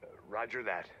 Roger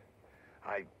that.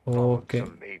 I Okay.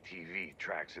 some ATV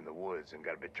tracks in the woods and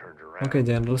got a bit turned around. Okay,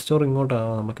 general store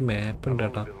ഇങ്ങോട്ടാണ്. നമുക്ക് മാപ്പ് ഉണ്ട്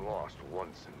കേട്ടോ. I've been lost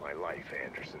once in my life,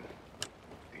 Anderson.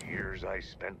 years I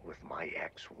spent with my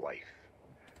ex-wife.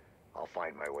 I'll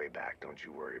find my way back, don't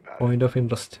you worry about it. Point of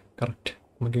interest correct.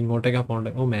 നമുക്ക് ഇങ്ങോട്ടേക്കാണ്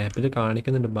പോകേണ്ടത്. ഓ മാപ്പിൽ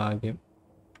കാണിക്കുന്നുണ്ട് ഭാഗ്യം.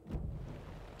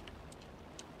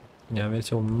 ഞാൻ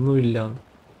വിചാരിച്ച ഒന്നുമില്ല.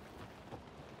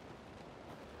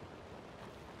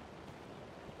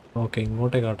 ഓക്കെ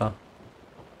ഇങ്ങോട്ടേക്കാട്ടാ.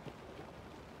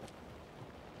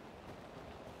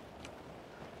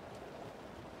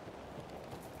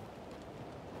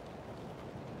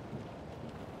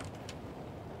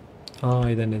 ആ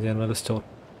ഇതന്നെ ജനറൽ സ്റ്റോർ.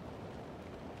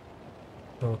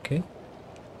 ഓക്കെ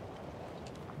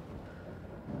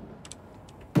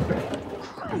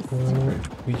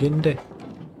വിജൻ്റെ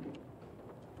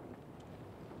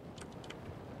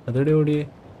അതെവിടെ ഓടിയേ?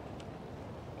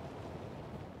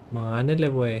 മാനല്ലേ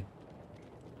പോയേ?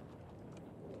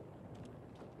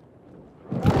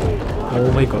 Oh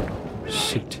my God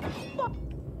shit.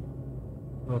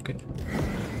 Okay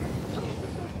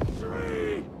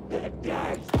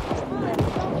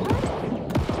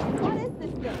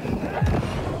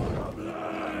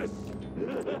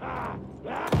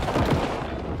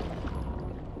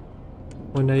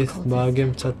oh nice ഭാഗ്യം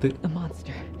ചത്ത്. The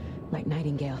monster, like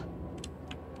Nightingale.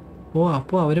 ഓ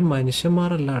അപ്പോൾ അവർ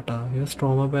മനുഷ്യന്മാരല്ല കേട്ടാ. ഇത്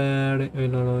stroma pad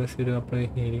apply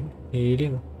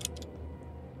healing.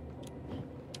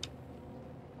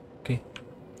 Okay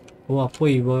ഓ അപ്പോൾ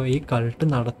ഈ കൾട്ട്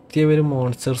നടത്തിയവർ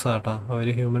മോൺസ്റ്റേഴ്സ് ആട്ടാ, അവർ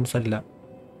ഹ്യൂമൻസ് അല്ല.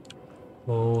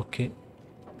 ഓക്കെ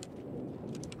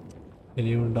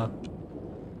ഇനിയുണ്ടാ.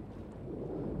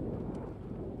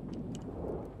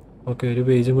 ഓക്കെ ഒരു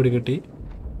പേജും കൂടി കിട്ടി.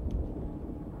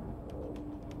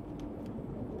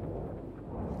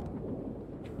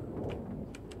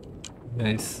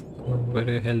 നൈസ്.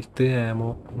 ഒരു ഹെൽത്ത് ആമോ.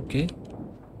 ഓക്കെ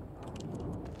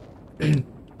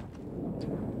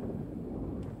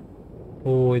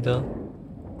ഓ ഇതാ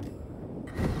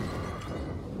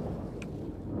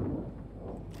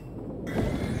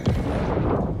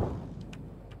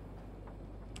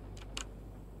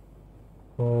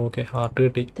ഓക്കെ ഹാർട്ട്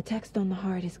കിട്ടി. The text on the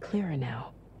heart is clearer now.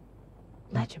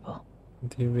 Legible.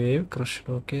 The wave crushed.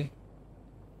 Okay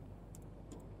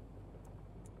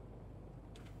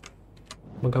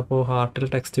നമുക്കപ്പോൾ ഹാർട്ടിൽ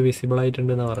ടെക്സ്റ്റ് വിസിബിൾ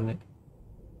ആയിട്ടുണ്ടെന്ന് പറഞ്ഞ്.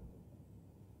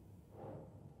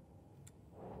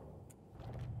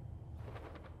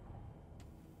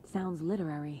 Sounds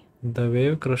literary. The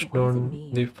wave crushed on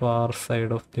the far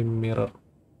side of the mirror.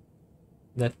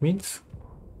 That means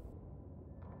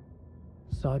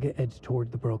Saga edged toward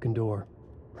the broken door,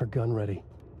 her gun ready,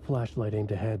 flashlight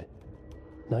aimed ahead.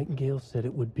 Nightingale said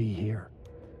it would be here.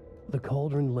 The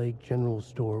Cauldron Lake General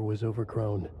Store was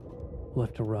overgrown,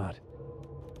 left to rot.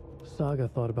 Saga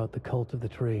thought about the cult of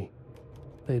the tree.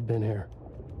 They had been here,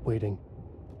 waiting,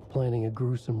 planning a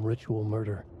gruesome ritual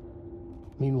murder.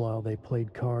 Meanwhile, they played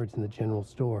cards in the general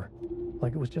store,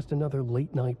 like it was just another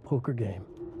late-night poker game.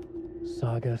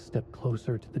 Saga stepped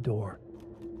closer to the door.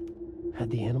 Had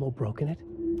the animal broken it?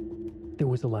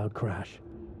 There was a loud crash.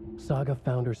 Saga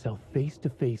found herself face to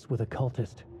face with a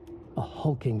cultist, a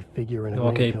hulking figure in a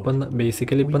okay ഇപ്പം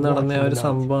basically ഇപ്പം നടന്ന ഒരു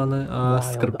സംഭവമാണ് ആ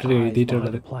സ്ക്രിപ്റ്റിൽ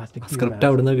എഴുതിയിട്ടുള്ളത്. Script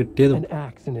അവിടുന്ന് കിട്ടിയതും. an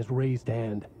axe in his raised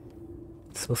hand.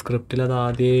 So സ്ക്രിപ്റ്റിൽ അത്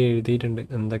ആദ്യമേ എഴുതിയിട്ടുണ്ട്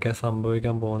എന്തൊക്കെയാ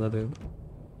സംഭവിക്കാൻ പോകുന്നത്.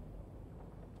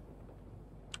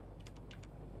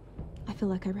 I feel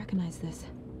like I recognize this.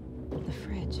 The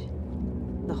fridge.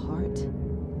 The heart.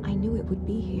 I knew it would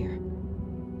be here.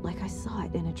 Like I saw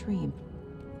it in a dream.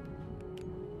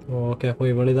 Okay അപ്പോൾ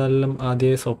ഇവളിതെല്ലാം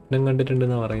ആദ്യമേ സ്വപ്നം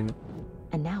കണ്ടിട്ടുണ്ടെന്ന് പറയുന്നു.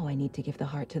 And now I need to give the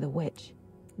heart to the witch.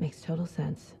 Makes total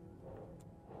sense.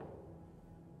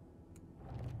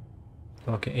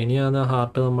 Okay ഇനിയാണ് ആ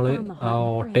heart നമ്മൾ ആ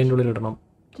ഓട്ടേൻ്റെ ഉള്ളിൽ ഇടണം.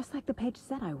 Just like the page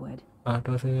said I would.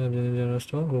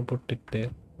 പൊട്ടിട്ട്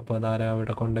അപ്പോൾ അതാരാ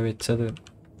അവിടെ കൊണ്ട് വെച്ചത്.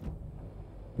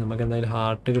 നമുക്ക് എന്തായാലും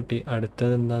ഹാർട്ട് കിട്ടി.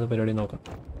 അടുത്തത് എന്താന്ന് പരിപാടി നോക്കാം.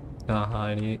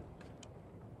 ഇനി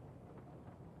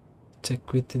check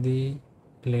with the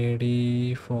lady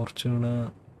Fortuna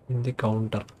in the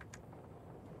counter.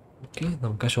 Okay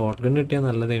നമുക്ക് ആ ഷോർട്ട് ഗൺ കിട്ടിയാൽ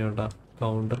നല്ലതേനു കേട്ടോ.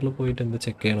 കൗണ്ടറിൽ പോയിട്ട് എന്ത്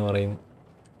ചെക്ക് ചെയ്യണം പറയുന്നു.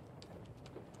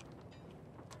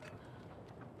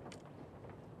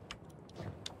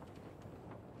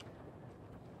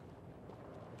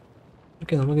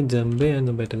 ഓക്കെ നമുക്ക് ജമ്പ്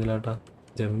ചെയ്യാനൊന്നും പറ്റുന്നില്ല കേട്ടോ.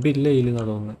 ജമ്പ് ഇല്ല ഇല്ലെന്നാണ്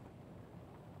തോന്നുന്നത്.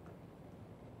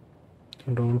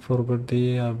 Don't forget the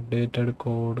updated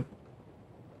code.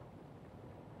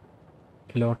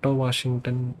 Lotto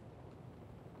Washington.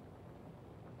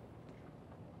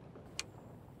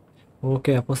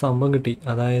 Okay അപ്പോൾ സംഭവം കിട്ടി.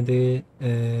 അതായത്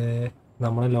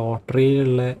നമ്മളെ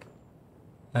ലോട്ടറിയിലുള്ള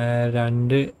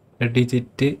 2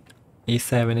 ഡിജിറ്റ് ഈ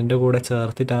 7ൻ്റെ കൂടെ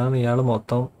ചേർത്തിട്ടാണ് ഇയാൾ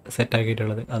മൊത്തം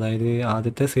സെറ്റാക്കിയിട്ടുള്ളത്. അതായത്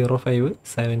ആദ്യത്തെ 05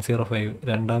 705,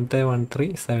 രണ്ടാമത്തെ 13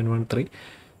 713,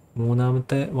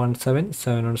 മൂന്നാമത്തെ 17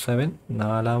 717,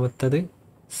 നാലാമത്തത്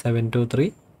 723.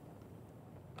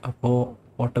 അപ്പോൾ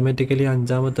ഓട്ടോമാറ്റിക്കലി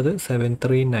അഞ്ചാമത്തത്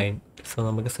 739. സോ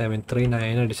നമുക്ക്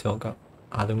 739 അടിച്ച് നോക്കാം.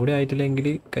 അതും കൂടി ആയിട്ടില്ലെങ്കിൽ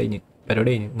കഴിഞ്ഞ്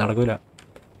പരിപാടി കഴിഞ്ഞ് നടക്കൂല.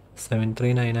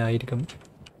 739 ആയിരിക്കും.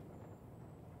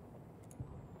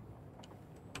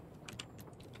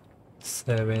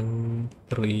 സെവൻ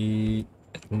 3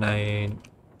 9.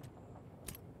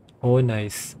 ഓ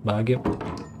നൈസ്, ഭാഗ്യം.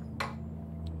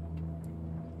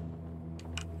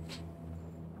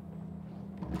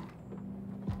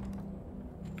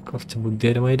 കുറച്ച്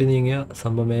ബുദ്ധിപരമായിട്ട് നീങ്ങിയ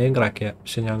സംഭവം വേഗം ക്രാക്ക് ചെയ്യാം.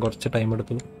 പക്ഷെ ഞാൻ കുറച്ച് ടൈം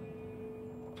എടുത്തു.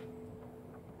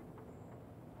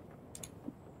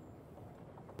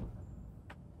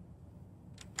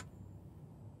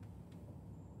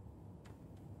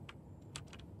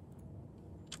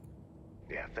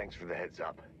 Yeah, thanks for the heads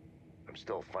up. I'm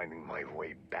still finding my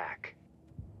way back.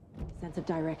 Sense of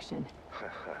direction.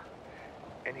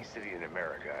 Any city in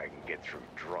America I can get through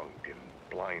drunk and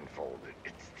blindfolded.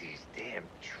 It's these damn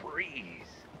trees.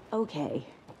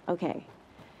 Okay.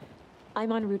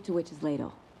 I'm en route to Witch's Ladle.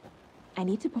 I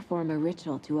need to perform a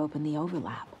ritual to open the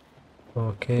overlap.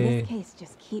 Okay. This case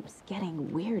just keeps getting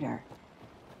weirder.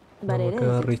 But it നമുക്ക്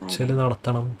is ritual exciting.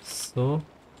 നടത്തണം. So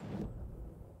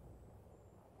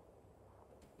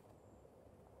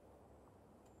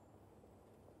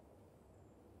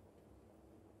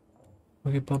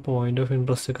നമുക്കിപ്പോൾ point of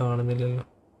interest കാണുന്നില്ലല്ലോ.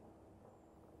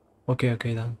 Okay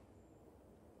ഇതാണ്.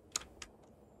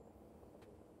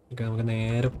 Okay, നമുക്ക്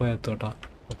നേരെ പോയി എത്തോട്ടാ.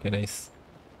 Okay nice.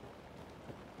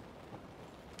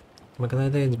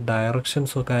 നമുക്കതായത്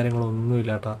ഡയറക്ഷൻസോ കാര്യങ്ങളോ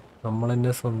ഒന്നുമില്ല കേട്ടോ. നമ്മൾ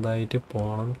തന്നെ സ്വന്തമായിട്ട്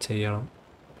പോകണം, ചെയ്യണം.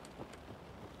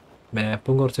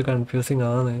 മാപ്പും കുറച്ച് കൺഫ്യൂസിങ്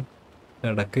ആണ്.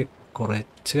 ഇടയ്ക്ക്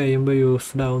കുറച്ച് കഴിയുമ്പോൾ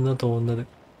യൂസ്ഡ് ആവുന്ന തോന്നുന്നത്.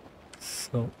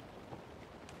 സോ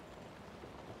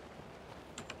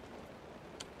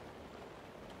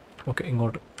ഓക്കെ,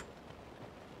 ഇങ്ങോട്ട്.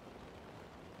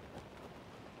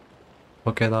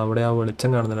 ഓക്കെ, അത് അവിടെ ആ വെളിച്ചം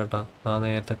കാണുന്നില്ല കേട്ടോ. ആ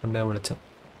നേരത്തെ കണ്ട ആ വെളിച്ചം.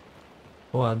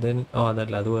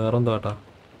 അതല്ല, അത് വേറെന്തോ കേട്ടോ.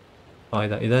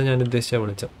 ഇതാ ഞാൻ ഉദ്ദേശിച്ച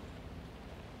വെളിച്ചം.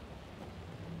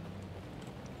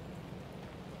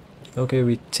 ഓക്കെ,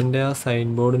 വിച്ചിൻ്റെ ആ സൈൻ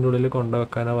ബോർഡിൻ്റെ ഉള്ളിൽ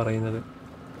കൊണ്ടുവെക്കാനാണ് പറയുന്നത്.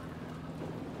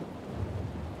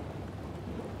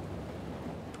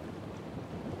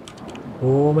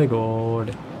 ഓ മൈ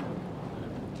ഗോഡ്,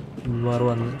 ഇവർ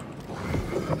വന്നു.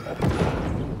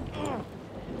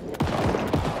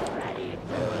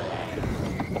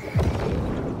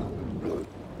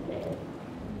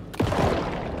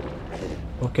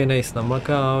 Okay nice.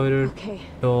 നമുക്ക് ആ ഒരു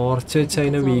ടോർച്ച് വെച്ച്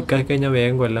അതിനെ വീക്കാക്കി കഴിഞ്ഞാൽ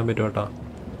വേഗം കൊല്ലാൻ പറ്റും കേട്ടോ.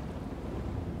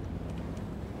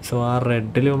 സോ ആ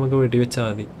റെഡിൽ നമുക്ക് വെടിവെച്ചാൽ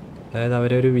മതി. അതായത്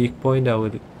അവരൊരു വീക്ക് പോയിന്റ് ആവും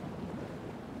ഇത്.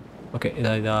 ഓക്കെ,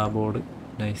 ഇതാ ബോർഡ്.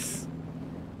 നൈസ്.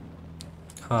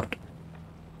 ഹാർട്ട്.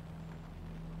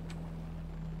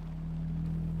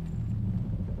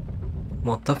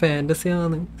 മൊത്തം ഫാൻറ്റസി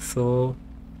ആണ്. So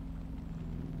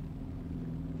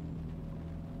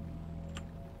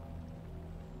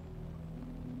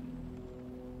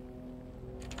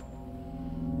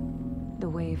The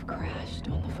wave crashed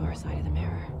on the far side of the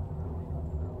mirror.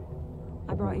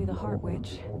 I brought you the Heart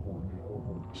Witch.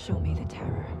 Show me the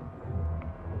terror.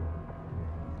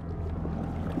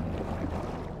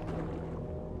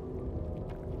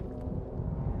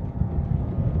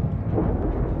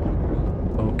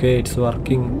 Okay, it's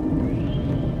working.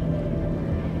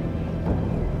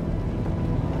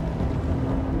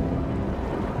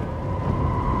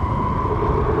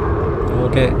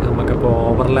 Okay, നമുക്കിപ്പോൾ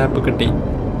overlap കിട്ടി.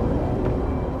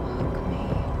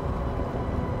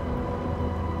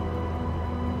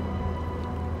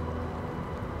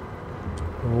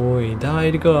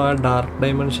 ഇതായിരിക്കും ആ dark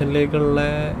ഡൈമെൻഷനിലേക്കുള്ള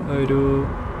ഒരു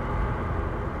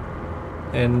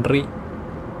entry.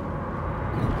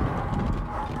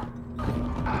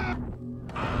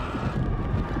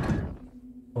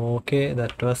 Okay,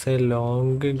 that was a long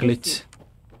glitch.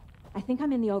 I think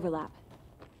I'm in the overlap.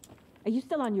 Are you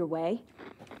still on your way?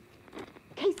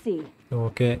 Casey.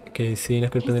 Okay, കേസിനെ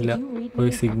കിട്ടുന്നില്ല.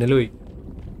 പോയി signal പോയി.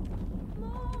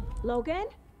 Logan?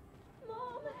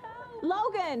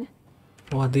 Logan!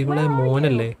 അത് ഇവിടെ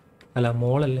മോനല്ലേ? അല്ല,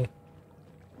 മോളല്ലേ?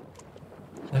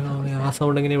 ആ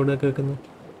സൗണ്ട് എങ്ങനെ ഇവിടെ കേൾക്കുന്നു?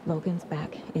 Logan's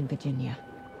back in Virginia.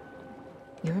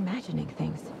 You're imagining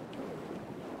things.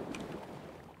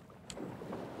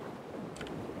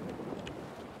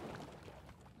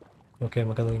 Okay,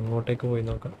 നമുക്കത് ഇങ്ങോട്ടേക്ക് പോയി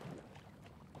നോക്കാം.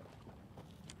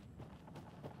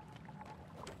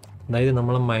 അതായത്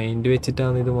നമ്മളെ മൈൻഡ്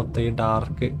വെച്ചിട്ടാണ് ഇത് മൊത്തം ഈ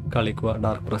ഡാർക്ക് കളിക്കുക,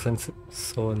 ഡാർക്ക് പ്രസൻസ്.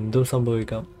 സോ എന്തും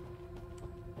സംഭവിക്കാം.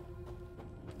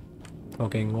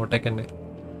 ഓക്കെ, ഇങ്ങോട്ടേക്ക് തന്നെ.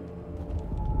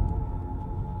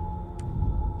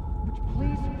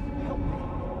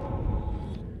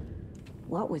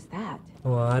 What was that?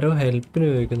 ആരോ ഹെൽപ്പിന്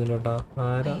ചോദിക്കുന്നുണ്ട് കേട്ടാ.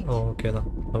 ആരാ? ഓക്കെ അതാ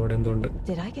അവിടെ എന്തുണ്ട്.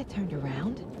 Did I get turned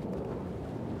around?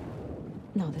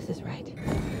 No, this is right.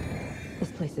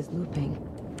 This place is looping.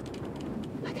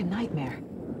 Like a nightmare.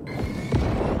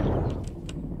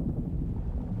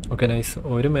 Okay nice.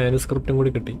 ഒരു മാനുസ്ക്രിപ്റ്റും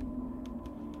കൂടി കിട്ടി.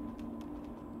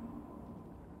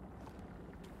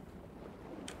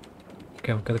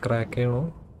 ഓക്കെ നമുക്കത് ക്രാക്ക് ചെയ്യണോ?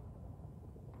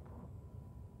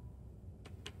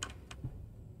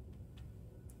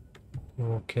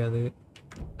 ഓക്കെ അത്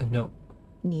no.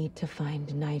 Need to find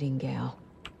Nightingale.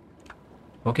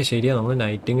 Okay ശരിയാ, നമ്മൾ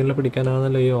നൈറ്റിംഗിൽ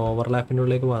പിടിക്കാനാണല്ലോ ഈ ഓവർലാപ്പിൻ്റെ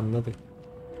ഉള്ളിലേക്ക് വന്നത്.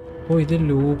 ഓ ഇത്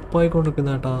ലൂപ്പായി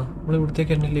കൊണ്ടിരിക്കുന്ന കേട്ടാ. നമ്മൾ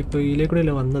ഇവിടത്തേക്ക് തന്നെയല്ലേ ഇപ്പോൾ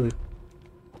ഇതിലേക്കൂടെയല്ലേ വന്നത്.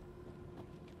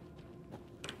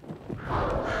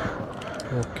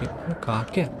 ഓക്കെ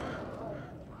കാക്കയാ.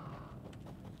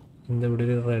 എന്താ ഇവിടെ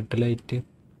ഒരു റെഡ് ലൈറ്റ്?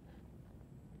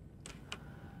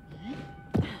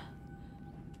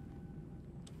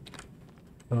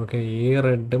 ഓക്കെ ഈ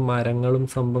റെഡ് മരങ്ങളും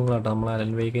സംഭവങ്ങളാട്ടോ നമ്മൾ അലൻ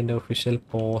വേക്കിൻ്റെ ഒഫീഷ്യൽ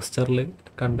പോസ്റ്ററിൽ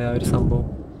കണ്ട ആ ഒരു സംഭവം.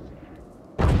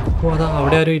 ഓ അതാ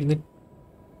അവിടെ ആരോ ഇരുന്ന്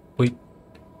പോയി.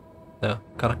 ആ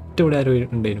കറക്റ്റ് ഇവിടെ ആരോ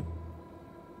ഉണ്ടായിരുന്നു.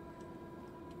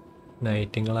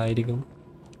 നൈറ്റിങ്ങളായിരിക്കും.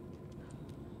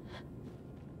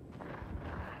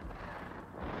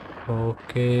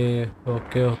 ഓക്കെ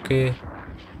ഓക്കെ ഓക്കെ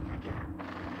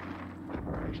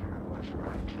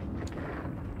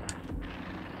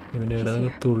ഇവൻ്റെ ഇവിടെ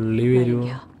നിന്ന് തുള്ളി വരുമോ?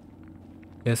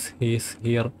 Yes he's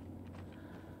here.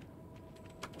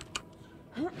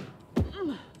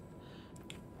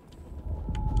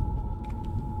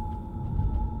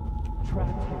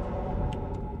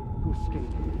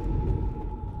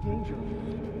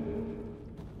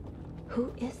 Who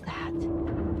is that?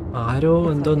 ആരോ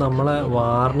എന്തോ നമ്മളെ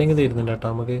വാർണിംഗ് തരുന്നുണ്ട് കേട്ടോ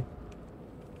നമുക്ക്.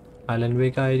 അലൻ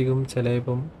വേക്ക് ആയിരിക്കും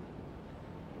ചിലപ്പം.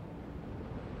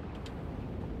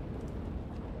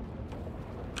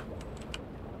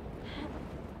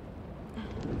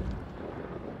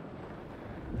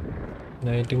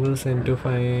 Nightingale sent to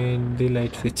find the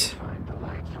light switch.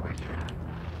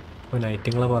 ഓ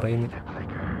നൈറ്റിങ്ങളെ പറയുന്നു.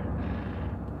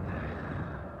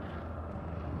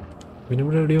 പിന്നെ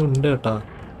ഇവിടെ എവിടെയോ ഉണ്ട് കേട്ടാ.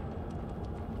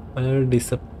 അതിനൊരു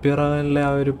ഡിസപ്പിയർ ആകാനുള്ള ആ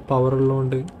ഒരു പവർ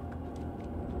ഉള്ളതുകൊണ്ട്.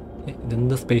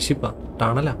 ഇതെന്താ സ്പേസ്ഷിപ്പാ?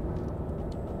 ടണലാ?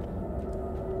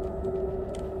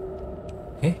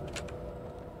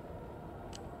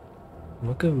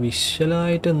 നമുക്ക്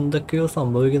വിഷ്വലായിട്ട് എന്തൊക്കെയോ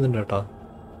സംഭവിക്കുന്നുണ്ട് കേട്ടോ.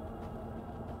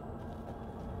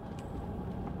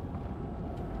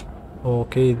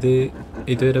 ഓക്കെ ഇത്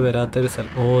ഇതുവരെ വരാത്തൊരു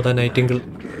സ്ഥലം. ഓ the Nightingale.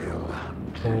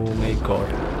 Oh my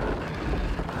God.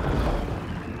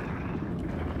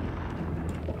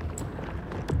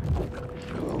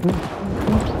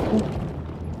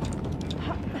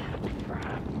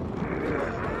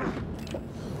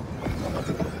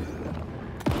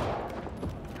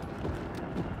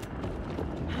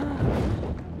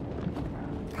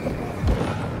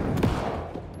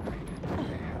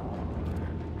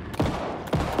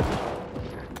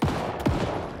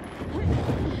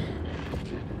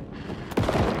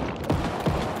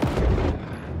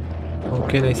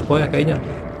 Okay nice. പോയാ കഴിഞ്ഞ.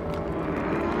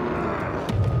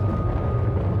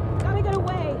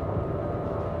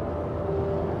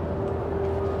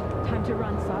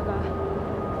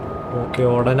 ഓക്കെ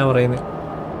ഓടാനാ പറയുന്നത്.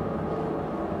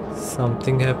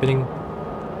 Something happening.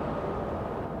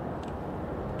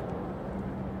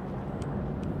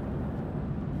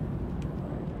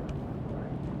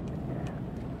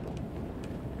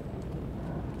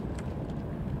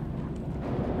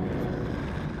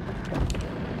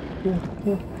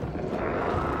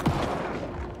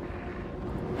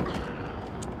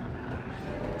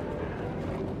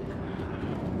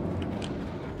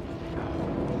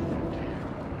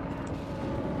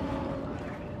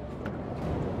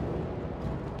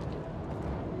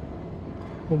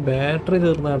 ബാറ്ററി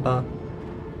തീർന്ന കേട്ടാ.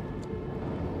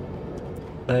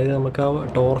 അതായത് നമുക്ക് ആ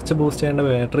ടോർച്ച് ബൂസ്റ്റ് ചെയ്യേണ്ട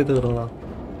ബാറ്ററി തീർന്നതാ.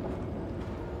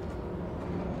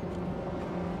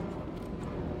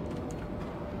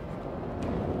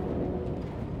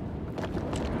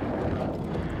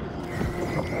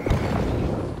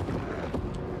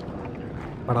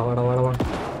 വട വട വട വട.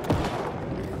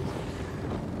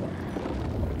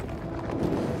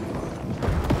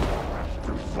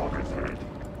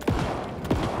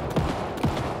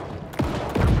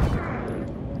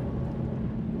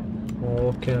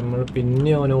 ഓക്കെ നമ്മൾ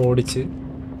പിന്നെ അവനെ ഓടിച്ച്.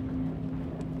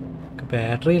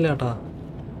 ബാറ്ററി ഇല്ല കേട്ടാ.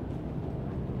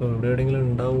 ഇവിടെ എവിടെയെങ്കിലും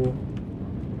ഉണ്ടാവുമോ?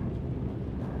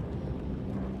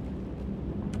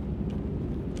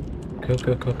 ഓക്കെ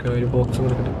ഓക്കെ ഓക്കെ ഓക്കെ ഒരു ബോക്സ്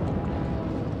കൊടുക്കട്ടെ.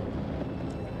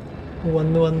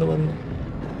 വന്നു വന്നു വന്നു.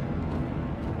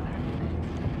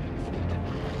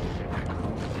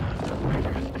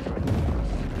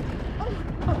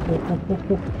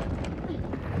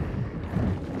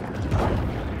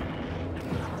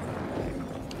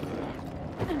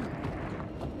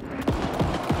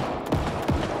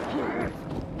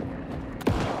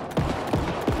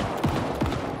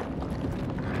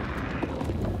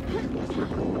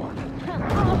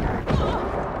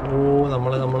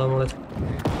 നമ്മളെ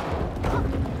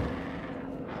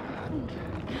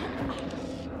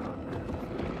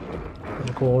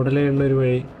ഓടലുള്ള ഒരു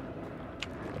വഴി.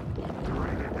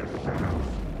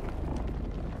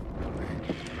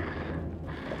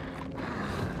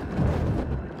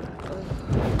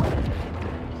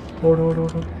 ഓടോ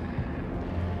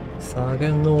സാഗ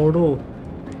അങ്ങ് ഓടോ.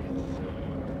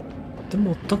 ഇത്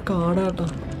മൊത്തം കാടാട്ടാ.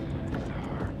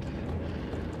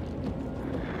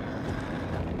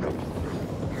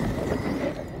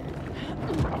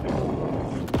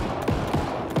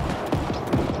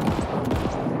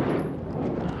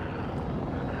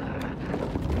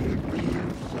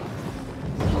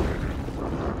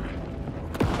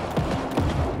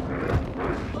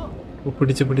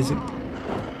 പിടിച്ച്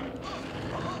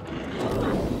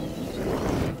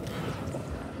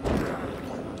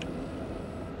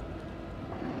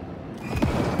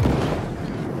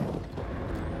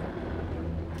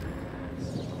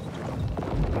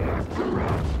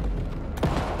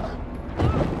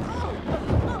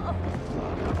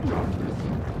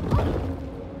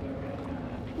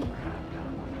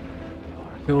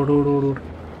ഓടോടോടോ.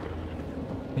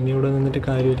 ഇനി ഇവിടെ നിന്നിട്ട്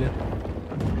കാര്യമില്ല.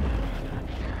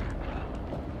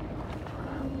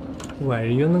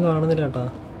 വഴിയൊന്നും കാണുന്നില്ല കേട്ടാ.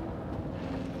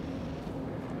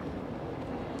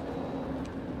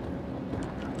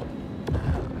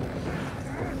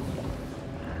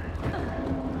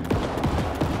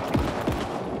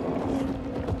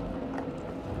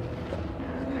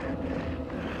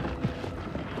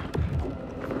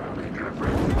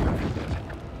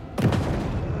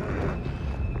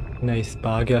 നൈസ്,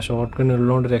 ഭാഗ്യ ഷോട്ട് ഗൺ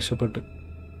ഉള്ളതുകൊണ്ട് രക്ഷപ്പെട്ടു.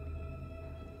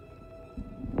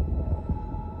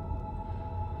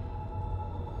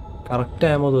 കറക്റ്റ്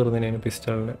ആമോ തീർന്നതിന്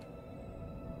പിസ്റ്റളിന്.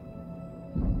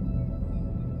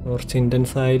 കുറച്ച്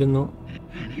ഇൻറ്റൻസ് ആയിരുന്നു.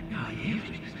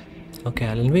 ഓക്കെ,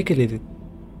 അലൻ വേക്ക് അല്ലേ ഇത്?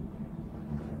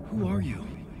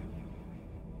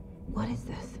 What is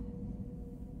this?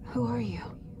 Who are you?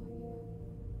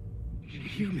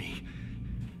 Hear me.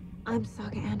 I'm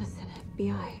Saga Anderson,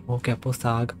 FBI. Okay, അപ്പോൾ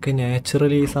സാഗക്ക്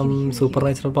നാച്ചുറലി സൂപ്പർ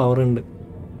നാച്ചുറൽ പവർ ഉണ്ട്.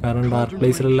 കാരണം ഡാർക്ക്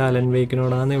പ്ലേസിലുള്ള അലൻ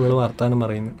വേക്കിനോടാണ് ഇവള് വർത്താനം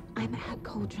പറയുന്നത്. I'm at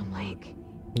Cauldron Lake.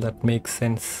 That makes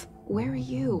sense. Where are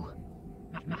you?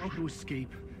 How to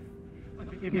escape?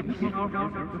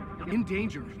 In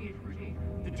danger.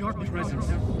 The dark presence.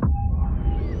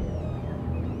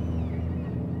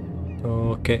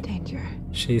 Okay. Danger.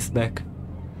 She's back.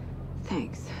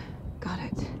 Thanks. Got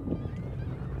it.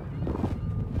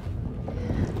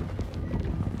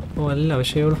 ഓ അല്ല,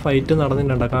 പക്ഷേ ഇവിടെ fight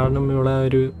നടന്നിട്ടുണ്ടോ? കാരണം ഇവിടെ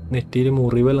ഒരു നെറ്റിയിൽ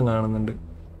മുറിവെല്ലാം കാണുന്നുണ്ട്.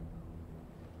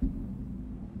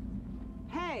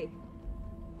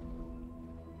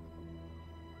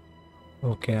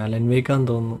 ഓക്കെ, അലൻ വേക്കാന്ന്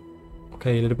തോന്നുന്നു.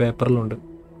 കയ്യിലൊരു പേപ്പറിലുണ്ട്.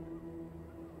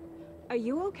 Are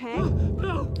you okay?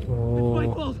 Oh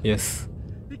yes,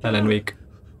 Allen wake.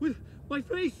 With my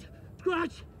face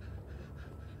scratch.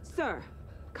 Sir,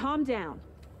 calm down.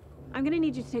 I'm gonna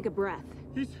need you to take a breath.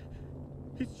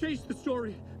 He's changed the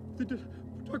story. The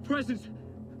dark presence.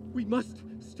 We must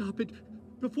stop it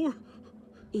before.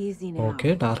 Easy now. Okay,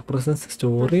 dark presence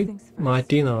story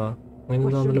മാറ്റിയെന്നാ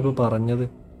അങ്ങനെന്താണല്ലോ ഇപ്പോൾ പറഞ്ഞത്.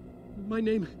 My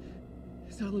name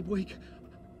is Alan Wake.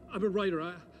 I'm a writer.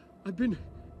 I've been...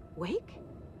 Wake?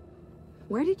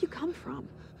 Where did you come from?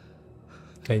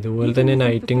 ഇതുപോലെ തന്നെ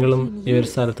നൈറ്റിങ്ങളും ഈ ഒരു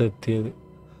സ്ഥലത്ത് എത്തിയത്.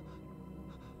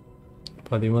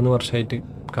 13 വർഷമായിട്ട്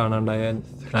കാണാണ്ടായ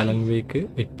Allen wake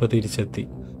ഇപ്പോൾ തിരിച്ചെത്തി.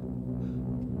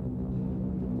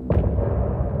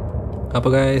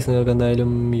 അപ്പോൾ ഗായ്സ്, നിങ്ങൾക്ക് എന്തായാലും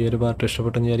ഈ ഒരു പാർട്ട്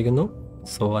ഇഷ്ടപ്പെട്ടെന്ന് വിചാരിക്കുന്നു.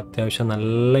 സോ അത്യാവശ്യം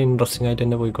നല്ല ഇൻട്രസ്റ്റിംഗ് ആയിട്ട്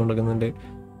തന്നെ പോയിക്കൊണ്ടിരിക്കുന്നുണ്ട്.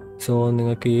 സോ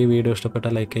നിങ്ങൾക്ക് ഈ വീഡിയോ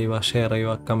ഇഷ്ടപ്പെട്ടാൽ ലൈക്ക് ചെയ്യുക, ഷെയർ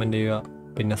ചെയ്യുക, കമൻറ്റ് ചെയ്യുക,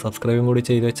 പിന്നെ സബ്സ്ക്രൈബും കൂടി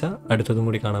ചെയ്ത് വെച്ചാൽ അടുത്തതും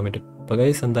കൂടി കാണാൻ പറ്റും. അപ്പോൾ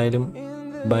ഗൈസ്, എന്തായാലും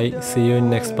by, see you in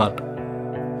next part.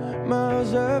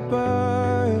 Miles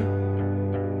apart,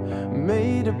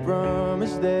 made a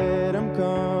promise that I'm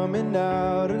coming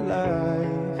out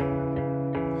alive.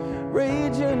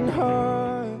 Raging hard.